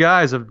other 3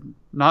 guys have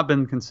not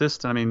been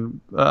consistent. I mean,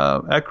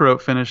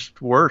 Eckroat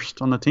finished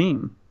worst on the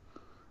team.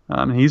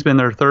 He's been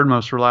their 3rd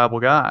most reliable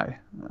guy.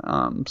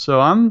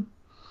 So I'm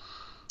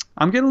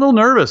getting a little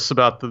nervous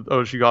about the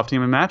OSU golf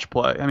team in match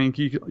play. I mean,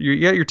 you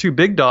got your 2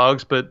 big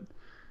dogs, but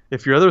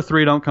if your other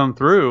 3 don't come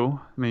through,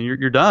 I mean,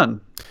 you're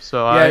done.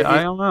 So I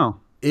don't know.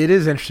 It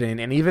is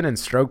interesting, and even in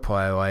stroke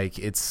play, like,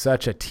 it's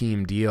such a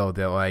team deal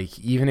that, like,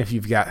 even if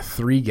you've got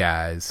 3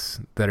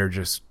 guys that are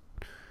just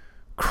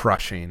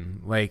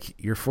crushing,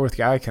 like, your 4th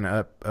guy can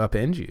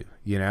upend you.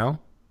 You know,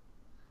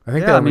 I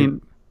think.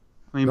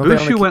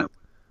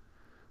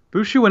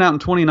 Boucher went out in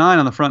 29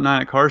 on the front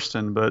 9 at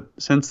Karsten, but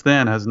since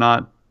then has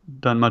not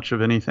done much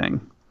of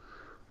anything.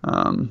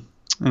 And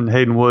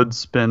Hayden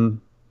Wood's been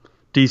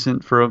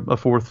decent for a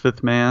 4th,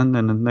 5th man,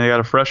 and then they got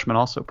a freshman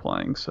also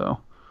playing.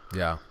 So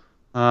yeah.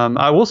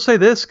 I will say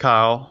this,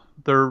 Kyle.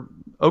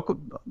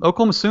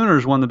 Oklahoma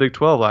Sooners won the Big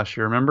 12 last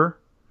year. Remember?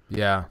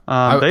 Yeah.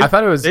 I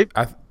thought it was.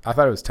 I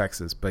thought it was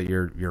Texas, but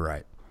you're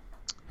right.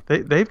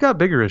 They've got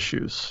bigger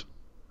issues.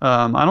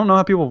 I don't know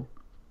how people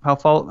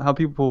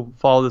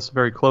follow this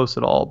very close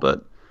at all,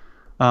 but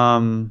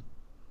Brad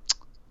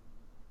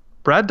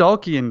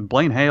Dahlke and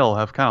Blaine Hale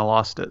have kind of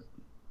lost it.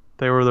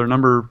 They were their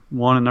number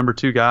 1 and number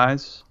 2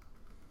 guys.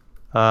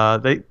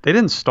 They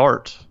didn't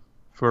start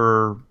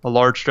for a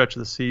large stretch of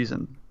the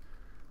season.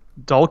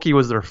 Dahlke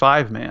was their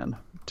 5-man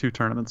 2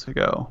 tournaments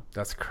ago.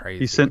 That's crazy.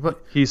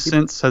 He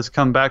since has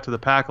come back to the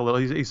pack a little.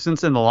 He's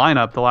since in the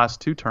lineup the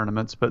last 2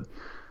 tournaments, but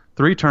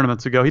 3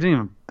 tournaments ago they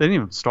didn't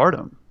even start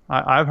him.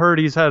 I've heard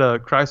he's had a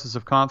crisis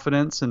of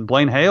confidence, and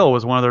Blaine Hale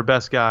was one of their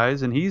best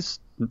guys, and he's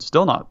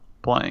still not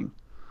playing.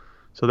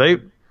 So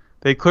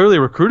they clearly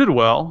recruited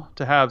well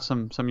to have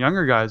some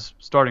younger guys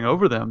starting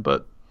over them,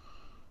 but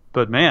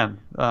man,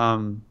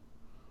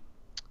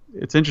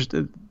 it's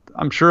interesting.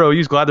 I'm sure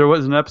OU's glad there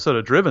wasn't an episode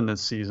of Driven this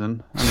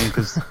season. I mean,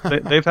 because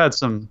they've had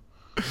some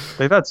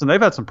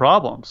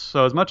problems.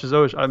 So as much as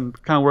OSU, I'm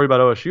kind of worried about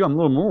OSU. I'm a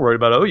little more worried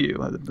about OU.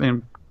 I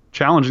mean,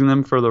 challenging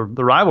them for the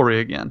rivalry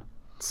again.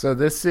 So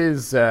this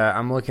is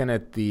I'm looking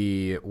at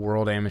the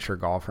World Amateur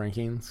Golf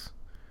Rankings.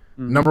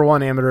 Mm-hmm. Number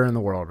 1 amateur in the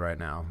world right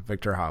now,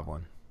 Victor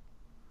Hovland.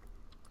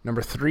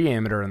 Number 3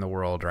 amateur in the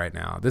world right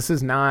now. This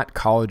is not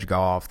college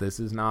golf.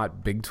 This is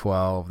not Big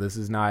 12. This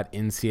is not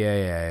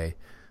NCAA.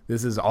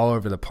 This is all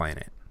over the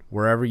planet,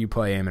 wherever you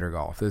play amateur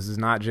golf. This is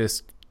not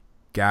just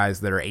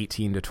guys that are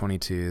 18 to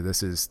 22.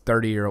 This is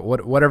 30 or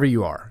whatever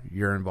you are.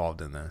 You're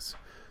involved in this.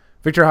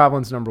 Victor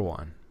Hovland's number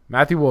 1.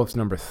 Matthew Wolff's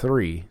number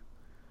 3.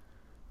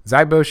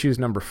 Zach Boshu's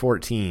number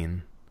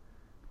 14.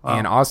 Wow.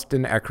 And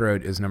Austin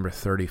Eckroat is number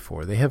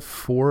 34. They have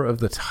 4 of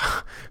the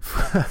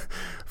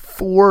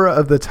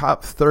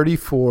top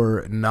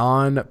 34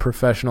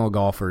 non-professional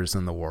golfers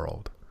in the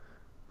world.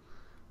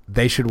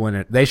 They should win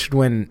it. They should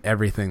win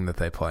everything that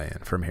they play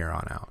in from here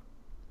on out.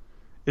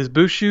 Is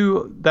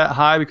Boucher that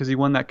high because he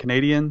won that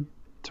Canadian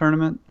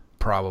tournament?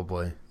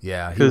 Probably,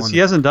 yeah. Because he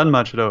hasn't done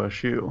much at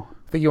OSU.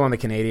 I think he won the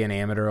Canadian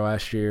Amateur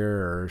last year,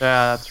 or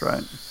that's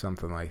right,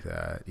 something like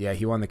that. Yeah,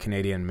 he won the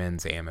Canadian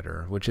Men's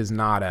Amateur, which is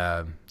not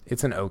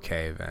it's an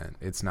okay event.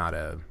 It's not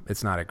a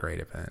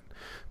great event.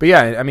 But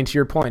yeah, I mean, to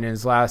your point, in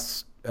his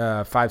last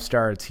 5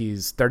 starts,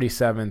 he's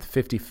 37th,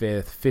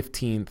 55th,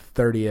 15th,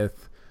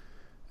 30th,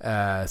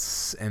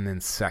 and then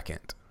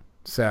 2nd.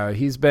 So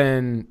he's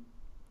been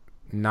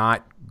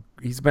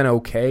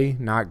okay,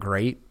 not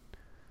great.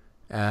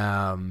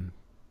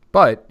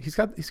 But he's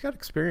got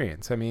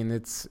experience. I mean,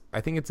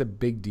 I think it's a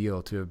big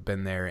deal to have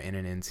been there in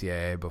an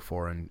NCAA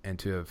before and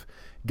to have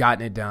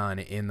gotten it done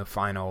in the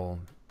final,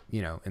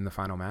 in the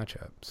final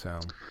matchup. So,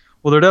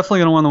 well, they're definitely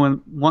going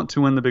to want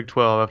to win the Big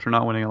 12 after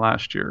not winning it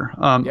last year.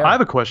 I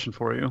have a question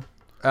for you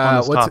on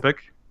this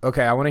topic.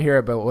 Okay, I want to hear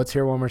it, but let's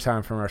hear it one more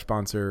time from our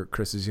sponsor,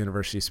 Chris's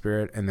University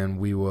Spirit, and then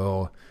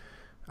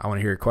I want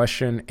to hear your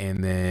question,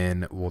 and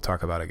then we'll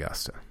talk about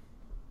Augusta.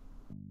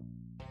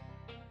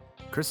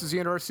 Chris's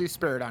University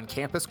Spirit on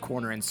Campus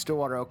Corner in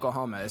Stillwater,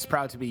 Oklahoma is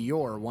proud to be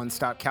your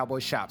one-stop cowboy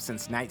shop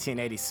since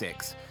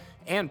 1986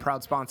 and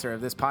proud sponsor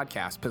of this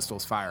podcast,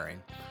 Pistols Firing.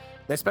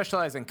 They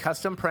specialize in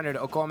custom-printed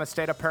Oklahoma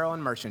State apparel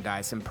and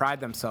merchandise and pride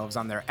themselves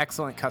on their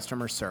excellent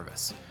customer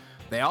service.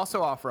 They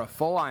also offer a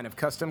full line of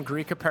custom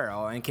Greek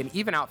apparel and can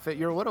even outfit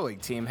your Little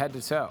League team head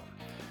to toe.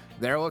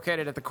 They're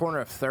located at the corner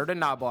of 3rd and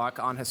Knobloch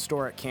on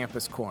historic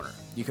Campus Corner.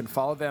 You can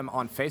follow them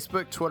on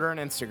Facebook, Twitter, and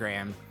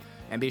Instagram.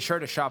 And be sure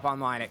to shop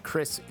online at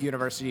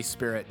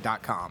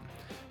chrisuniversityspirit.com.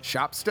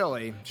 Shop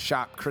Stilly,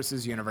 shop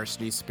Chris's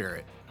University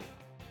Spirit.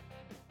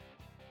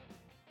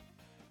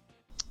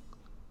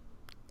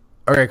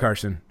 Okay,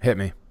 Carson, hit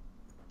me.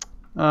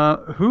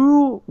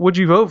 Who would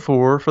you vote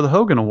for the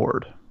Hogan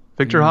Award?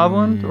 Victor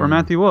Hovland or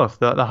Matthew Wolff?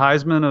 The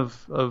Heisman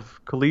of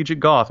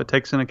collegiate golf. It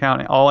takes into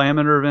account all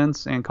amateur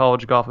events and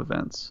college golf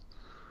events.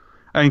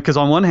 I mean, because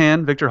on one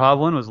hand, Victor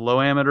Hovland was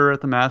low amateur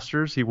at the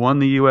Masters. He won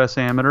the U.S.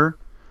 Amateur.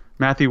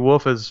 Matthew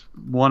Wolff has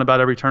won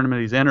about every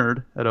tournament he's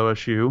entered at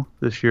OSU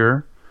this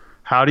year.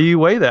 How do you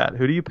weigh that?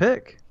 Who do you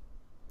pick?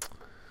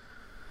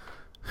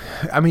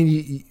 I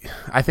mean,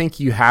 I think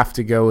you have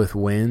to go with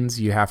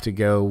wins. You have to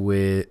go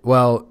with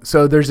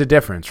so there's a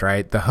difference,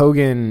 right? The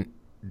Hogan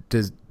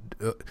does.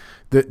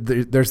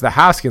 There's the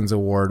Haskins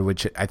Award,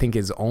 which I think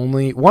is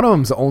one of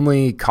them's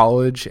only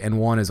college and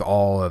one is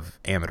all of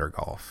amateur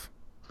golf.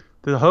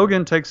 The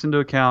Hogan takes into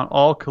account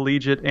all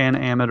collegiate and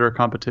amateur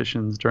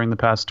competitions during the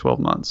past 12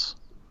 months.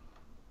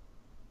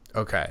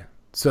 Okay,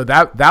 so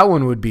that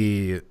one would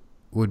be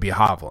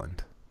Hovland,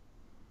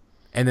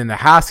 and then the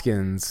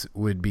Haskins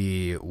would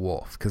be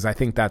Wolff, because I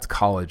think that's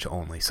college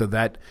only. So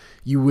that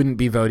you wouldn't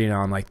be voting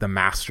on like the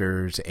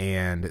Masters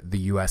and the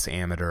U.S.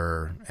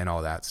 Amateur and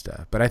all that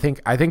stuff. But I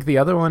think the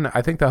other one,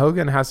 I think the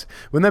Hogan has.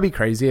 Wouldn't that be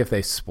crazy if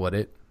they split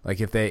it?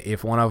 Like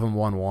if one of them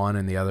won one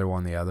and the other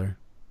won the other.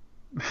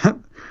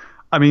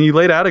 I mean, you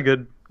laid out a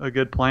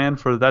good plan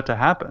for that to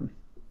happen.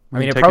 I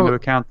mean, take into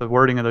account the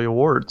wording of the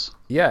awards.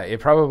 Yeah, it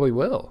probably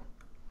will.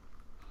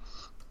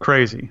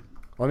 Crazy.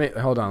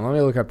 Hold on. Let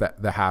me look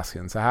up the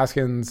Haskins. The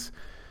Haskins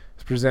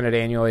is presented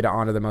annually to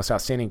honor the most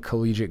outstanding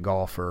collegiate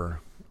golfer.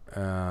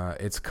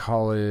 It's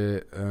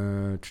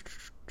college.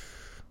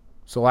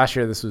 So last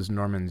year this was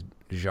Norman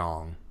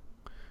Zhang,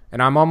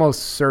 and I'm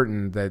almost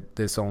certain that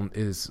this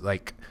is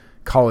like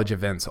college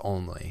events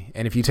only.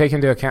 And if you take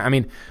into account, I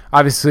mean,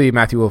 obviously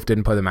Matthew Wolff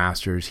didn't play the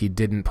Masters. He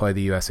didn't play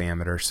the U.S.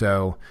 Amateur.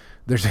 So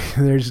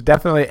there's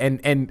definitely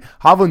and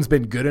Hovland's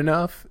been good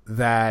enough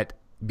that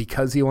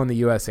because he won the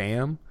U.S.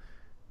 Am,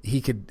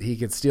 he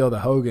could steal the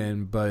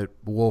Hogan, but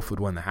Wolff would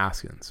win the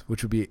Haskins,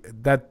 which would be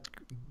that.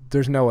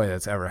 There's no way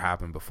that's ever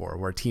happened before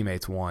where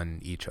teammates won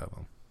each of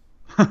them.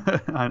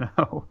 I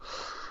know,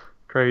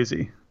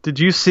 crazy. Did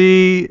you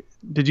see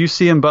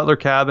in Butler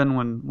Cabin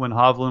when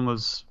Hovland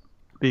was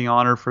being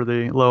honored for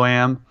the Low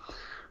Am?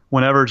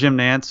 Whenever Jim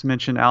Nantz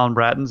mentioned Alan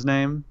Bratton's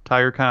name,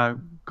 Tiger kind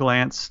of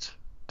glanced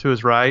to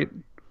his right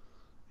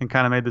and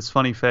kind of made this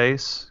funny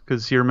face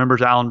because he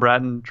remembers Alan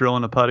Bratton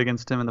drilling a putt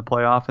against him in the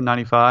playoff in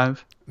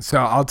 '95. So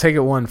I'll take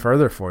it one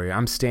further for you.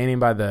 I'm standing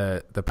by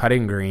the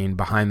putting green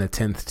behind the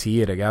 10th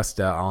tee at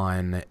Augusta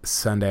on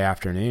Sunday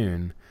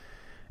afternoon,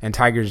 and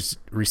Tiger's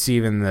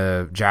receiving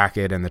the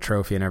jacket and the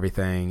trophy and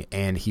everything,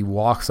 and he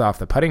walks off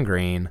the putting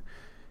green,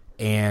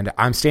 and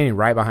I'm standing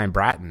right behind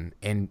Bratton,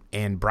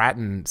 and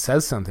Bratton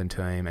says something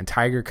to him, and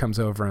Tiger comes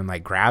over and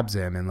like grabs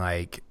him and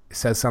like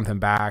says something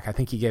back. I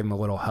think he gave him a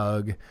little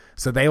hug.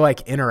 So they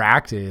like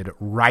interacted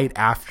right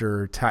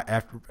after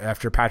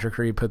Patrick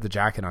Reed put the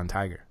jacket on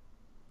Tiger.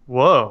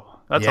 Whoa,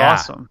 that's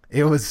awesome.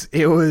 It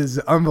was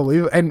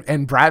unbelievable.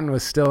 And Bratton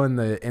was still in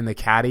the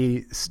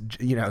caddy,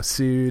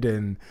 suit,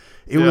 and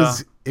it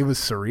was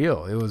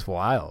surreal. It was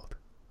wild.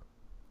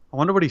 I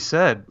wonder what he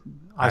said.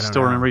 I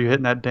still remember you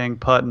hitting that dang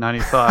putt in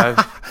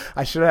 '95.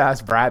 I should have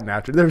asked Bratton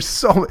after.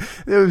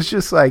 It was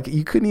just like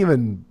you couldn't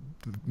even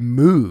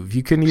move.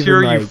 You couldn't even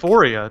pure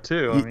euphoria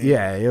too. I mean,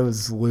 yeah, it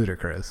was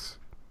ludicrous.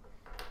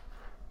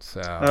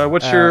 So,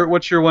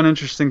 what's your one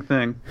interesting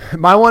thing?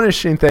 My one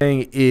interesting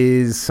thing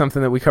is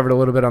something that we covered a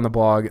little bit on the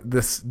blog.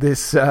 This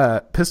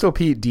Pistol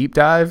Pete deep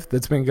dive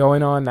that's been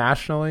going on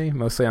nationally,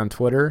 mostly on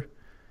Twitter.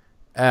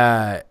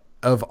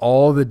 Of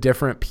all the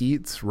different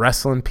Petes,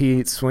 wrestling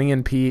Pete,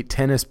 swinging Pete,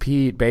 tennis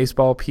Pete,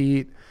 baseball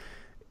Pete,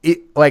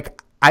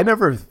 I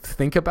never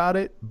think about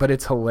it, but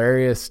it's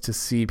hilarious to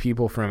see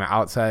people from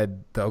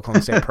outside the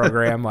Oklahoma State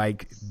program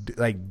like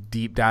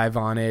deep dive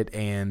on it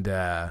and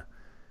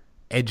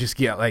just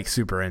get like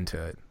super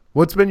into it.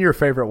 What's been your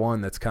favorite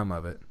one that's come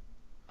of it?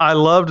 I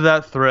loved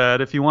that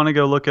thread. If you want to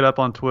go look it up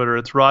on Twitter,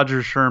 it's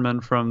Roger Sherman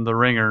from The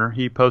Ringer.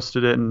 He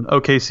posted it, and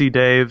OKC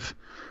Dave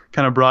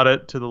kind of brought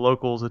it to the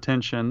locals'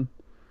 attention.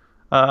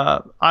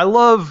 I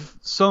love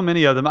so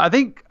many of them. I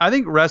think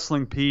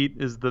Wrestling Pete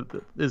is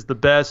the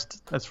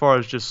best as far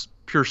as just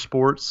pure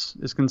sports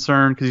is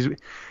concerned, because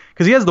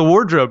he has the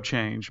wardrobe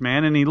change,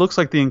 man, and he looks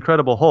like the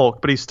Incredible Hulk,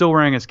 but he's still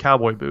wearing his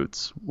cowboy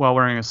boots while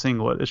wearing a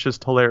singlet. It's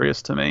just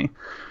hilarious to me.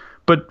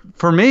 But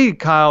for me,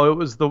 Kyle, it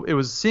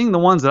was seeing the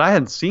ones that I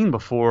hadn't seen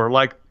before,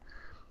 like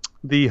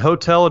the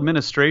hotel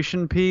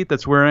administration Pete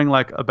that's wearing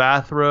like a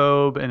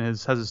bathrobe and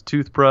has his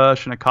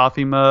toothbrush and a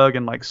coffee mug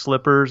and like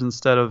slippers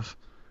instead of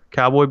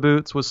cowboy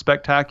boots was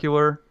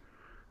spectacular.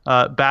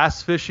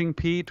 Bass fishing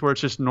Pete, where it's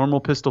just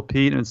normal Pistol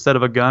Pete, and instead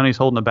of a gun, he's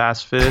holding a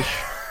bass fish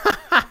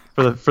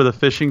for the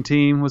fishing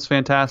team was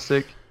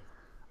fantastic.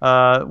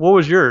 What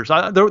was yours?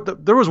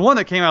 There was one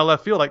that came out of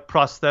left field, like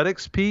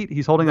prosthetics Pete.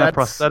 He's holding that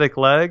prosthetic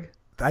leg.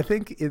 I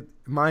think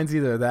mine's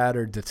either that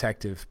or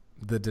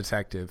the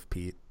detective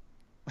Pete.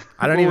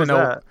 I don't even know.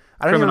 That?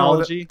 I don't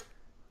Criminology? Even know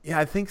yeah,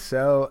 I think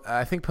so.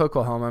 I think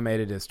Poklahoma made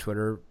it his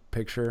Twitter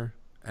picture,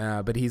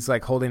 but he's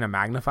like holding a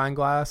magnifying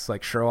glass,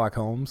 like Sherlock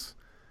Holmes.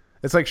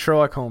 It's like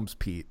Sherlock Holmes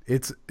Pete.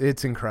 It's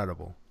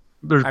incredible.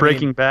 There's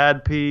Breaking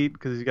Bad Pete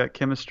because he's got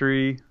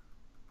chemistry.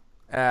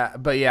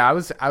 But yeah, I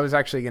was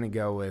actually gonna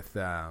go with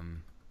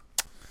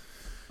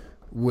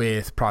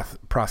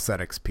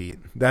prosthetics Pete.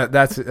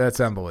 That's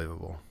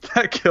unbelievable.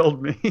 That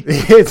killed me.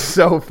 It's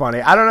so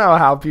funny. I don't know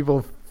how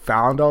people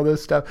found all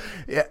this stuff.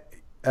 Yeah.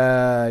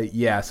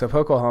 So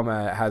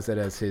Poklahoma has it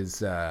as his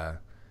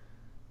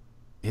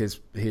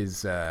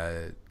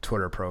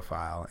Twitter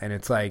profile, and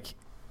it's like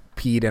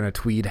Pete in a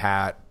tweed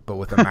hat, but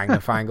with a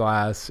magnifying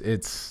glass.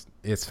 It's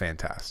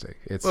fantastic.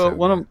 It's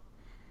one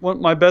of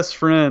my best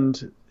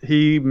friend.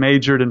 He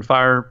majored in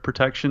fire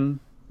protection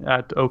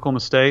at Oklahoma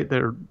State. They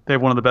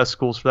have one of the best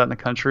schools for that in the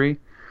country.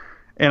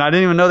 And I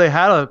didn't even know they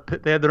had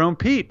their own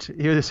Pete.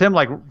 It was him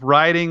like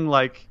riding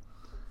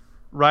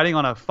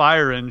on a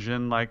fire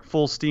engine, like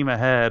full steam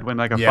ahead when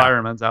like a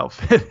fireman's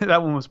outfit.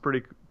 That one was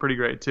pretty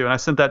great too. And I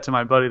sent that to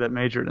my buddy that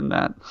majored in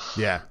that.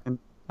 Yeah. And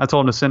I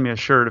told him to send me a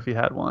shirt if he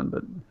had one,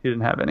 but he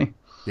didn't have any.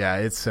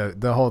 Yeah,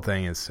 the whole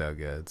thing is so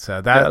good.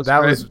 So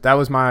that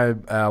was my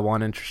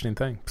one interesting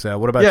thing. So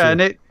what about you? Yeah,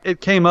 and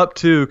it came up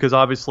too because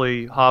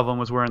obviously Hovland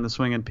was wearing the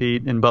Swingin'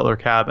 Pete in Butler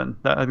Cabin.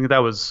 I think that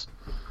was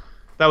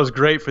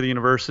great for the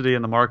university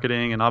and the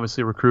marketing and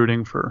obviously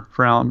recruiting for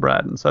Alan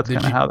Braden. So that's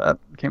kind of how that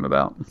came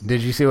about.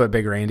 Did you see what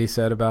Big Randy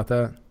said about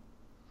that?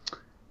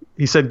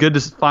 He said, "Good to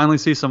finally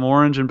see some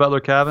orange in Butler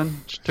Cabin."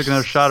 Just took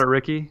another shot at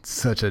Ricky.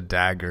 Such a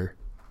dagger.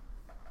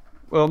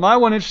 Well, my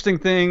one interesting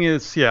thing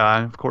is,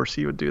 yeah, of course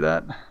he would do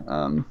that.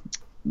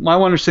 My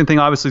one interesting thing,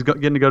 obviously, is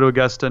getting to go to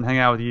Augusta and hang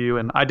out with you.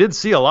 And I did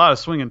see a lot of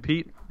Swingin'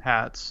 Pete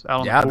hats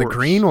out on the course. The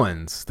green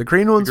ones. The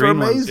green ones are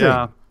amazing.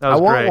 Yeah, that was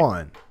great. I want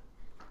one.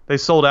 They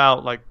sold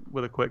out like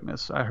with a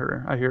quickness. I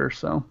hear.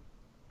 So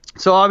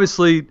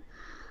obviously,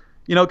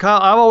 you know, Kyle,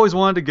 I've always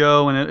wanted to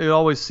go, and it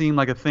always seemed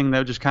like a thing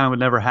that just kind of would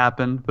never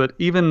happen. But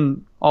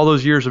even all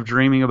those years of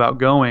dreaming about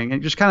going,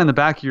 and just kind of in the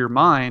back of your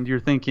mind, you're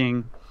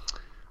thinking,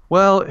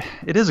 well,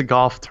 it is a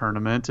golf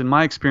tournament, and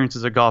my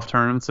experiences at golf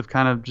tournaments have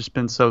kind of just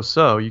been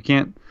so-so. You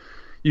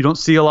don't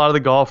see a lot of the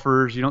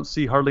golfers. You don't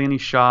see hardly any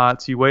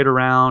shots. You wait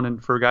around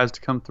and for guys to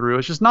come through.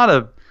 It's just not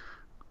a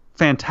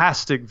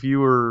fantastic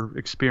viewer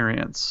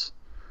experience.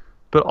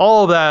 But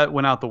all of that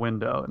went out the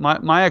window.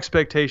 My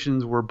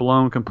expectations were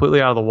blown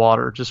completely out of the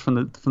water just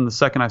from the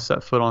second I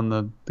set foot on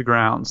the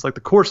grounds. Like the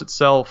course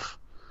itself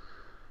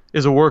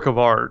is a work of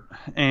art,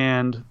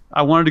 and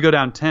I wanted to go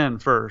down 10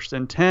 first,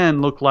 and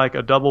 10 looked like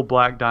a double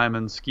black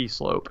diamond ski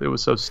slope. It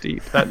was so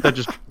steep. That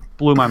just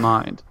blew my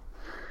mind.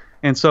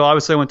 And so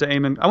obviously I went to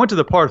Amen. I went to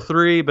the par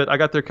 3, but I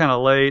got there kind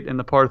of late, and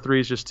the par 3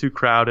 is just too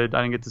crowded.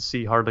 I didn't get to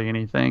see hardly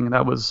anything.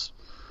 That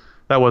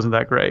wasn't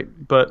that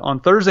great. But on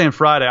Thursday and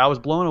Friday, I was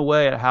blown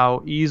away at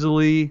how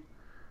easily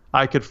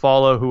I could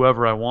follow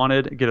whoever I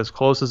wanted, get as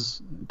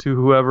close to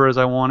whoever as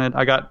I wanted.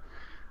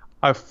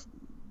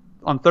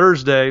 On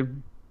Thursday,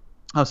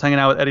 I was hanging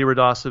out with Eddie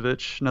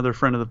Radosevich, another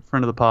friend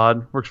of the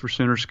pod, works for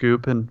Sooner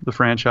Scoop and the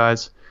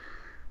franchise.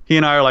 He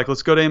and I are like,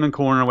 let's go to Amen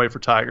Corner and wait for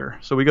Tiger.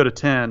 So we go to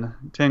 10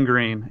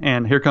 green,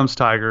 and here comes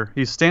Tiger.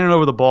 He's standing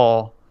over the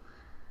ball,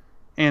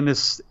 and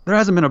there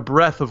hasn't been a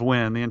breath of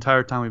wind the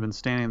entire time we've been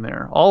standing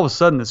there. All of a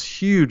sudden, this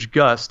huge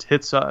gust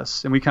hits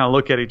us, and we kind of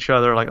look at each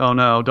other like, oh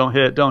no, don't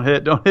hit.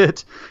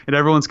 And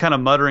everyone's kind of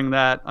muttering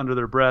that under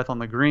their breath on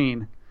the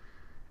green.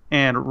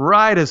 And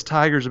right as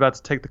Tiger's about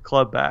to take the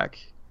club back,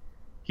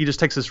 he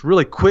just takes this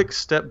really quick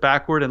step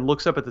backward and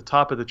looks up at the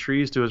top of the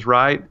trees to his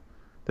right,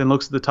 then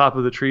looks at the top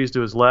of the trees to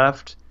his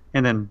left,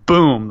 and then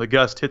boom, the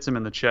gust hits him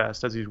in the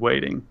chest as he's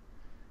waiting.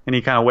 And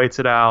he kind of waits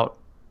it out,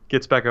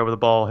 gets back over the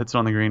ball, hits it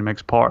on the green, and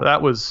makes par.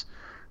 That was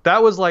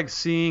like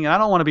seeing, I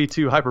don't want to be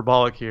too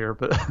hyperbolic here,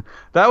 but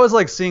that was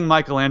like seeing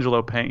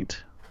Michelangelo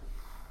paint.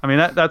 I mean,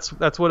 that's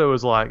what it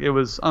was like. It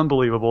was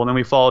unbelievable. And then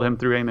we followed him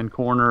through Amen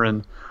Corner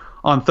and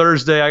On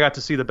Thursday, I got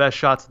to see the best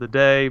shots of the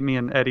day. Me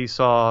and Eddie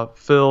saw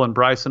Phil and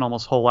Bryson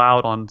almost hole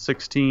out on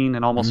 16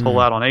 and almost hole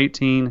out on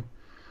 18.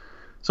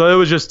 So it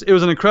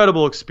was an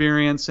incredible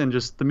experience, and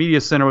just the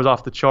media center was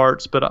off the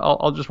charts. But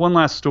I'll just one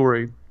last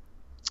story.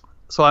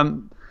 So I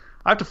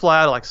have to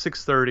fly out at like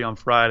 6:30 on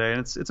Friday, and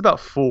it's about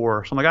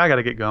 4. So I'm like, I got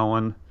to get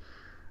going.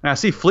 And I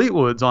see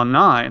Fleetwood's on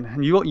 9,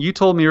 and you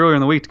told me earlier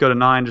in the week to go to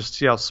 9 just to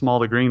see how small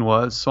the green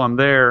was. So I'm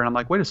there, and I'm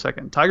like, wait a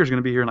second, Tiger's going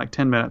to be here in like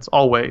 10 minutes.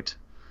 I'll wait.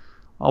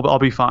 I'll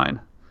be fine.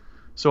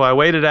 So I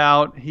waited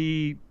out.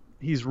 He's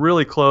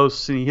really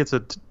close, and he hits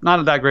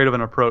not that great of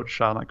an approach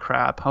shot. I'm like,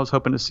 crap, I was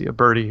hoping to see a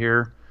birdie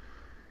here.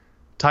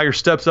 Tiger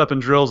steps up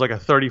and drills like a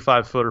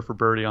 35-footer for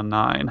birdie on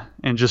 9,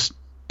 and just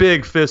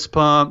big fist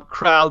pump,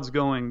 crowds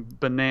going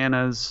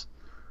bananas.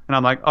 And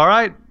I'm like, all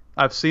right,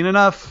 I've seen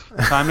enough.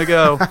 Time to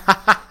go.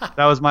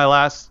 That was my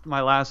last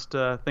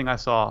thing I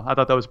saw. I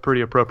thought that was a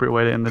pretty appropriate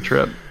way to end the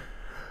trip.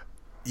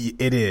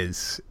 It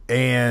is.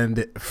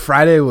 And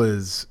Friday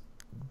was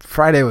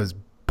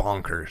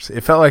bonkers.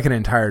 It felt like an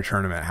entire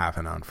tournament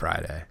happened on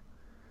Friday.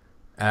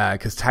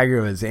 Because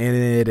Tiger was in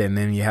it, and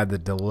then you had the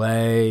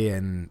delay,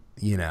 and,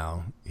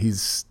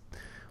 he's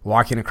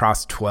walking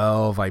across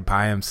 12 like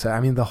by himself. I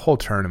mean, the whole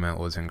tournament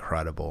was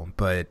incredible.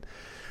 But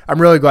I'm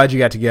really glad you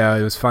got to go.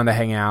 It was fun to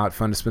hang out,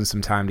 fun to spend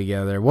some time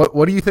together.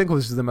 What do you think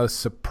was the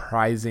most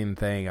surprising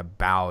thing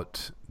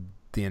about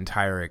the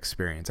entire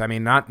experience? I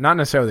mean, not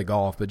necessarily the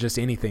golf, but just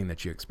anything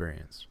that you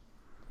experienced.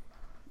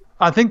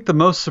 I think the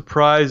most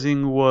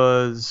surprising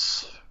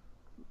was,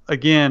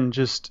 again,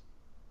 just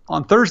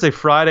on Thursday,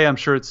 Friday, I'm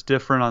sure it's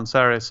different on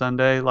Saturday,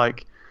 Sunday.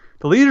 Like,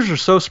 the leaders are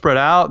so spread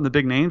out and the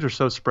big names are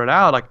so spread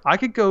out. Like, I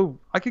could go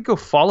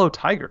follow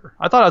Tiger.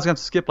 I thought I was going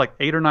to skip like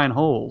 8 or 9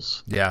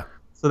 holes. Yeah.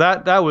 So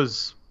that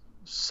was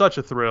such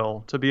a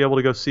thrill to be able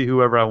to go see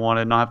whoever I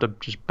wanted and not have to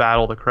just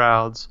battle the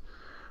crowds.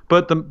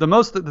 But the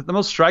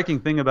most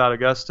striking thing about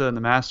Augusta and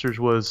the Masters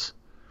was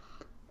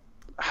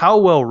how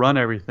well run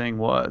everything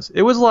was.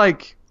 It was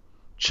like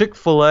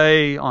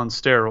Chick-fil-A on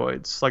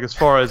steroids, like as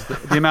far as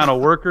the amount of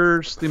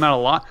workers, the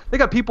amount of they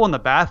got people in the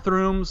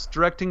bathrooms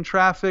directing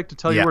traffic to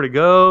tell you where to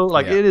go.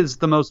 Like, it is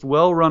the most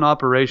well-run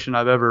operation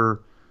I've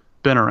ever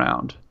been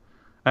around.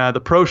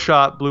 The pro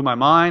shop blew my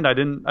mind. I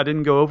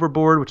didn't go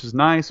overboard, which is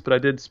nice, but I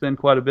did spend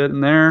quite a bit in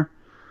there.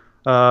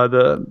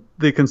 I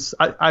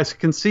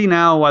can see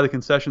now why the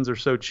concessions are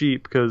so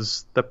cheap,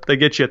 because they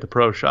get you at the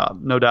pro shop,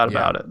 no doubt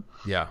about it.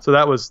 Yeah. So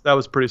that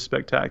was pretty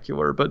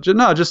spectacular. But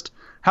just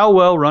how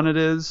well run it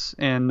is,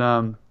 and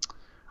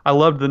I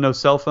loved the no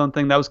cell phone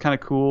thing. That was kind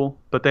of cool.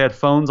 But they had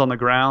phones on the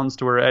grounds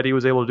to where Eddie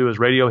was able to do his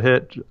radio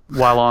hit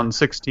while on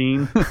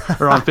 16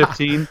 or on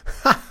 15.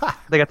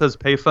 They got those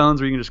pay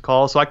phones where you can just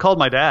call. So I called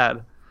my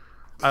dad.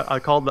 I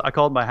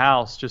called my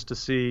house just to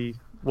see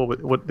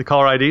what the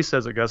caller ID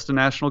says, Augusta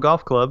National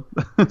Golf Club.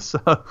 so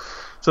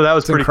that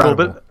was pretty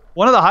incredible. Cool. But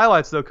one of the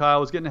highlights, though, Kyle,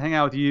 was getting to hang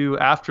out with you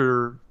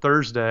after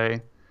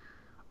Thursday.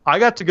 I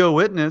got to go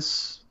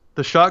witness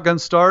the shotgun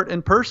start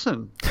in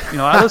person.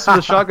 I listen to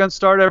the shotgun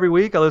start every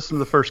week. I listen to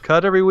the first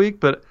cut every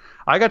week. But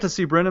I got to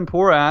see Brendan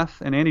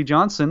Porath and Andy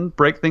Johnson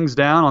break things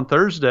down on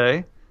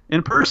Thursday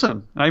in person.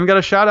 And I even got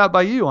a shout out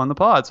by you on the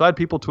pod. So I had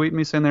people tweet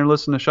me saying they're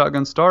listening to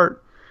shotgun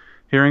start,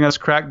 hearing us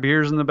crack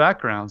beers in the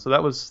background. So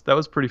that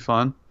was pretty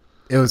fun.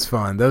 It was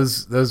fun.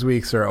 Those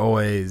weeks are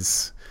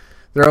always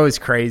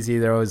crazy.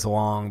 They're always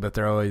long, but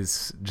they're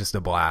always just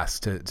a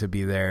blast to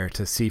be there,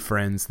 to see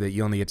friends that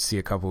you only get to see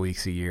a couple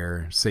weeks a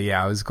year. So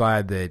yeah, I was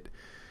glad that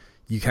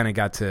you kind of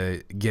got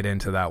to get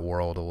into that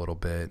world a little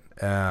bit.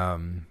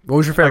 What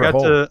was your favorite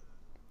hole?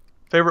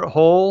 Favorite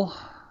hole?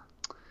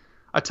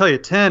 I tell you,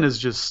 10 is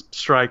just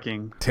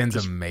striking.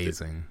 10's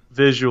amazing.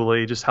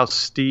 Visually, just how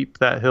steep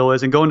that hill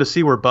is. And going to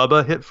see where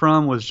Bubba hit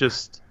from was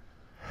just...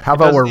 How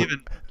about where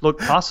even look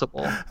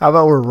possible? How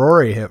about where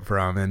Rory hit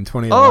from in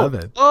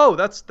 2011? Oh,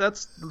 that's the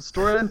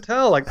story I didn't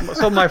tell. Like,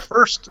 so my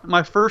first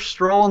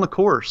stroll on the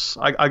course,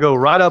 I go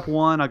right up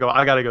one. I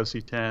got to go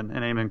see 10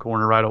 and Amen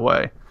Corner right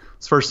away.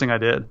 It's the first thing I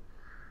did,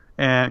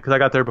 and because I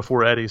got there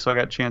before Eddie, so I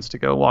got a chance to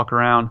go walk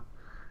around.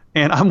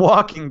 And I'm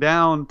walking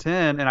down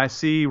 10, and I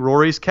see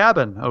Rory's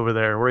cabin over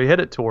there where he hit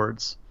it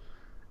towards.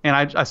 And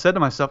I said to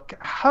myself,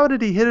 how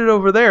did he hit it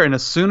over there? And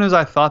as soon as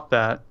I thought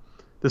that,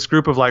 this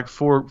group of like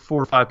four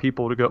or five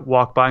people to go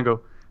walk by and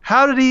go,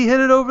 how did he hit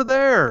it over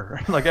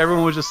there? Like,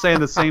 everyone was just saying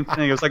the same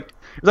thing. It was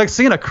like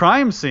seeing a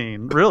crime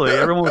scene, really.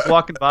 Everyone was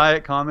walking by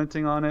it,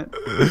 commenting on it.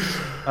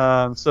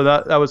 So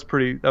that was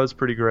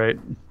pretty great.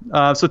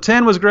 So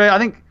 10 was great. I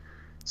think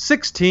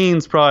 16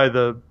 is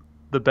probably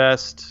the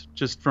best,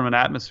 just from an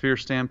atmosphere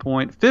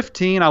standpoint.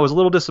 15, I was a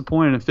little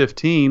disappointed in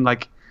 15.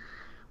 Like,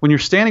 when you're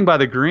standing by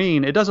the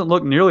green, it doesn't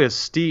look nearly as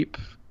steep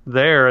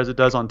there as it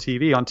does on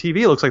TV. On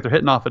TV, it looks like they're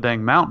hitting off a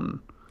dang mountain.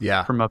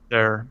 Yeah. From up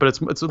there, but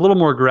it's a little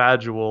more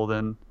gradual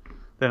than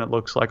it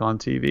looks like on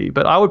TV.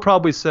 But I would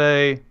probably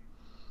say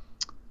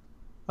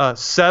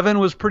 7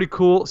 was pretty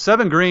cool.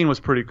 7 green was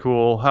pretty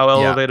cool. How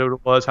elevated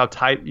it was, how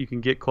tight you can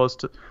get close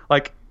to.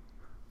 Like,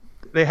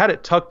 they had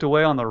it tucked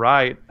away on the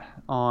right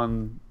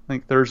on, I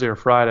think, Thursday or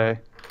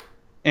Friday,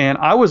 And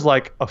I was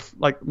like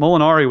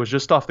Molinari was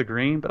just off the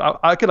green, but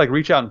I could like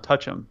reach out and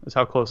touch him. Is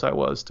how close I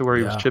was to where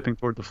he was chipping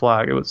toward the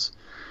flag. It was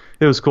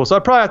cool. So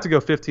I'd probably have to go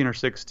 15 or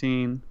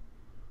 16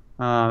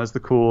 as the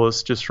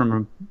coolest, just from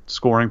a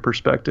scoring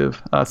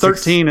perspective.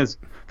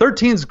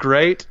 13's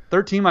great.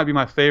 13 might be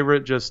my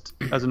favorite just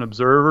as an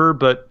observer,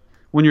 but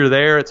when you're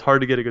there, it's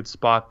hard to get a good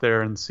spot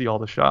there and see all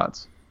the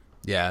shots.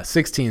 Yeah,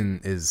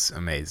 16 is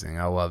amazing.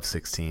 I love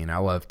 16. I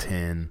love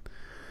 10.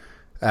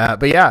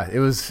 But yeah, it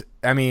was,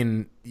 I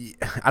mean,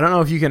 I don't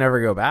know if you can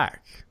ever go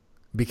back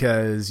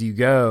because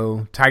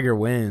Tiger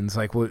wins,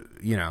 like, what,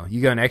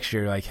 you go next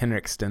year, like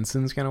Henrik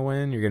Stenson's going to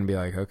win. You're going to be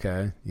like,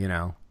 okay,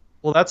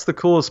 Well, that's the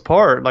coolest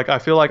part. Like, I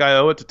feel like I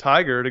owe it to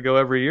Tiger to go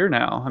every year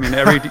now. I mean,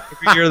 every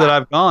year that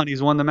I've gone,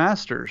 he's won the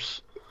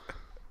Masters.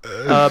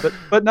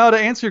 But no, to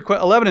answer your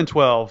question, 11 and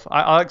 12.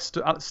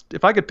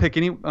 If I could pick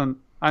any,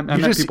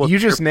 you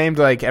just named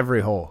like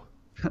every hole.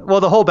 Well,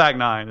 the whole back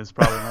nine is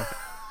probably my favorite.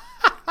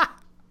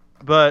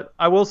 But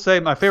I will say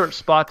my favorite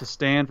spot to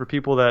stand for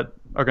people that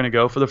are going to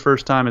go for the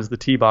first time is the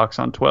tee box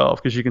on 12,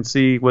 because you can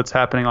see what's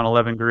happening on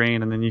 11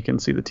 green, and then you can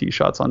see the tee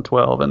shots on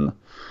 12, and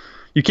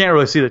you can't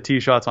really see the tee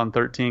shots on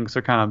 13 because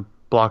they're kind of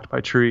blocked by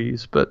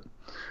trees. But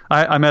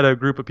I met a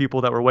group of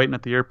people that were waiting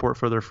at the airport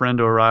for their friend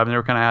to arrive, and they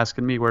were kind of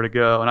asking me where to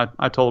go, and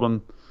I told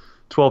them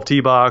 12 tee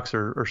box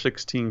or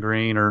 16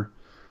 green or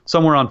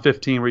somewhere on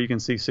 15 where you can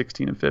see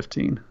 16 and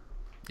 15.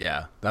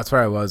 Yeah, that's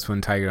where I was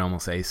when Tiger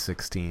almost aced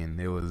 16.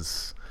 It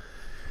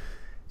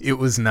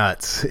was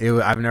nuts.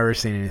 I've never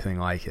seen anything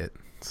like it.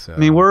 So I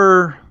mean,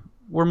 we're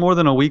more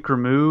than a week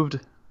removed,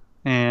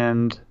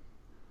 and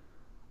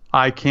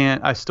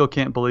I still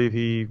can't believe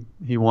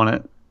he won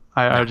it.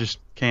 I just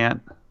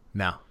can't.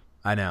 No,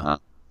 I know.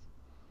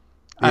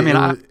 I mean,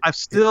 I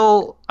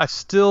still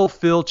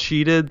feel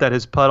cheated that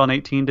his putt on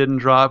 18 didn't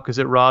drop, because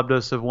it robbed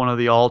us of one of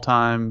the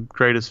all-time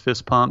greatest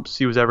fist pumps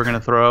he was ever going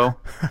to throw.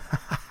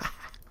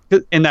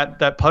 And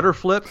that putter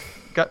flip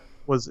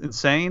was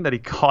insane that he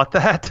caught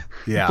that.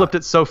 Yeah. He flipped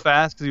it so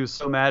fast because he was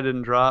so mad it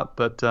didn't drop.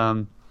 But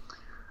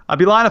I'd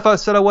be lying if I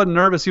said I wasn't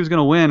nervous he was going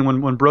to win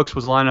when Brooks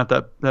was lining up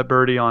that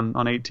birdie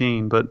on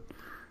 18. But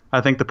I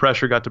think the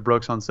pressure got to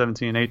Brooks on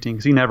 17 and 18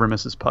 because he never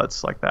misses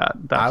putts like that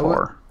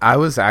far. I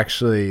was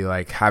actually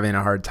like having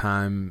a hard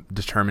time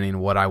determining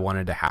what I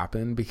wanted to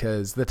happen,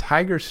 because the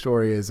Tiger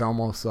story is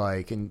almost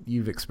like, and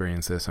you've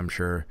experienced this, I'm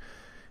sure,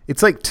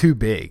 it's like too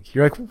big.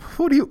 You're like,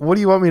 what do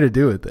you want me to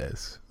do with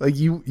this? Like,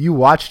 you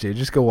watched it,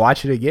 just go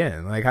watch it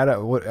again. Like,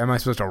 what am I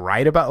supposed to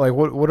write about? Like,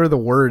 what are the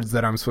words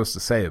that I'm supposed to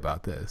say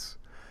about this?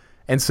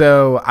 And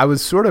so I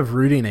was sort of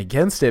rooting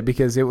against it,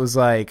 because it was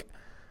like,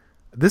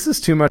 this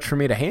is too much for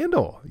me to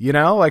handle,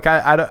 Like,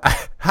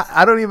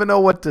 I don't even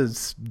know what to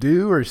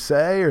do or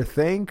say or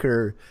think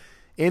or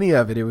any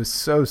of it. It was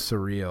so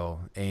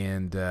surreal,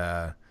 and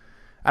I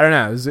don't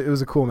know. It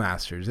was a cool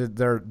Masters.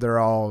 They're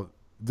all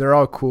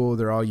cool.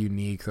 They're all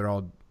unique. They're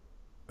all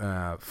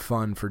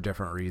fun for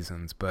different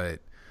reasons. But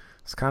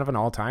it's kind of an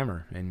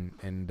all-timer,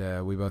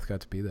 and we both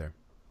got to be there.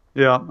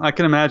 Yeah, I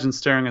can imagine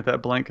staring at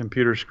that blank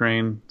computer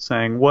screen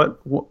saying,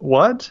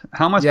 what?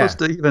 How am I supposed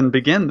to even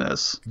begin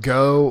this?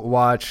 Go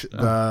watch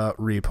the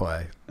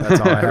replay.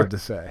 That's all I have to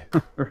say.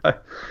 Right.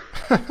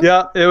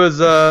 Yeah, it was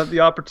the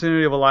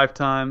opportunity of a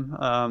lifetime.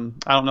 I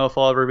don't know if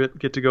I'll ever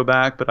get to go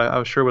back, but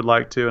I sure would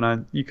like to.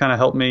 And you kind of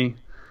helped me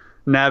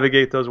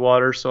navigate those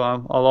waters, so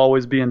I'll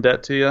always be in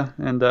debt to you.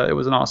 And it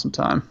was an awesome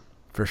time.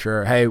 For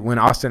sure. Hey, when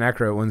Austin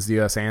Eckroat wins the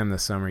U.S. Am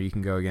this summer, you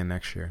can go again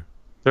next year.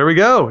 There we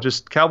go.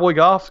 Just Cowboy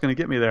Golf's going to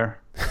get me there.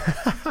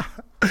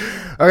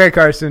 Okay,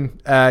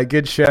 Carson.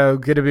 Good show.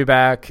 Good to be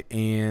back,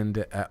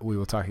 and we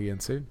will talk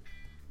again soon.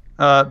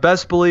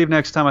 Best believe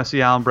next time I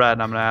see Alan Bratton,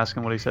 I'm going to ask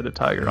him what he said to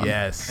Tiger on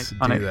that.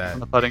 On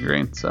the putting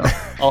green. So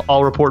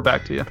I'll report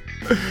back to you.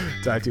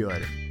 Talk to you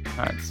later.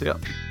 All right. See ya.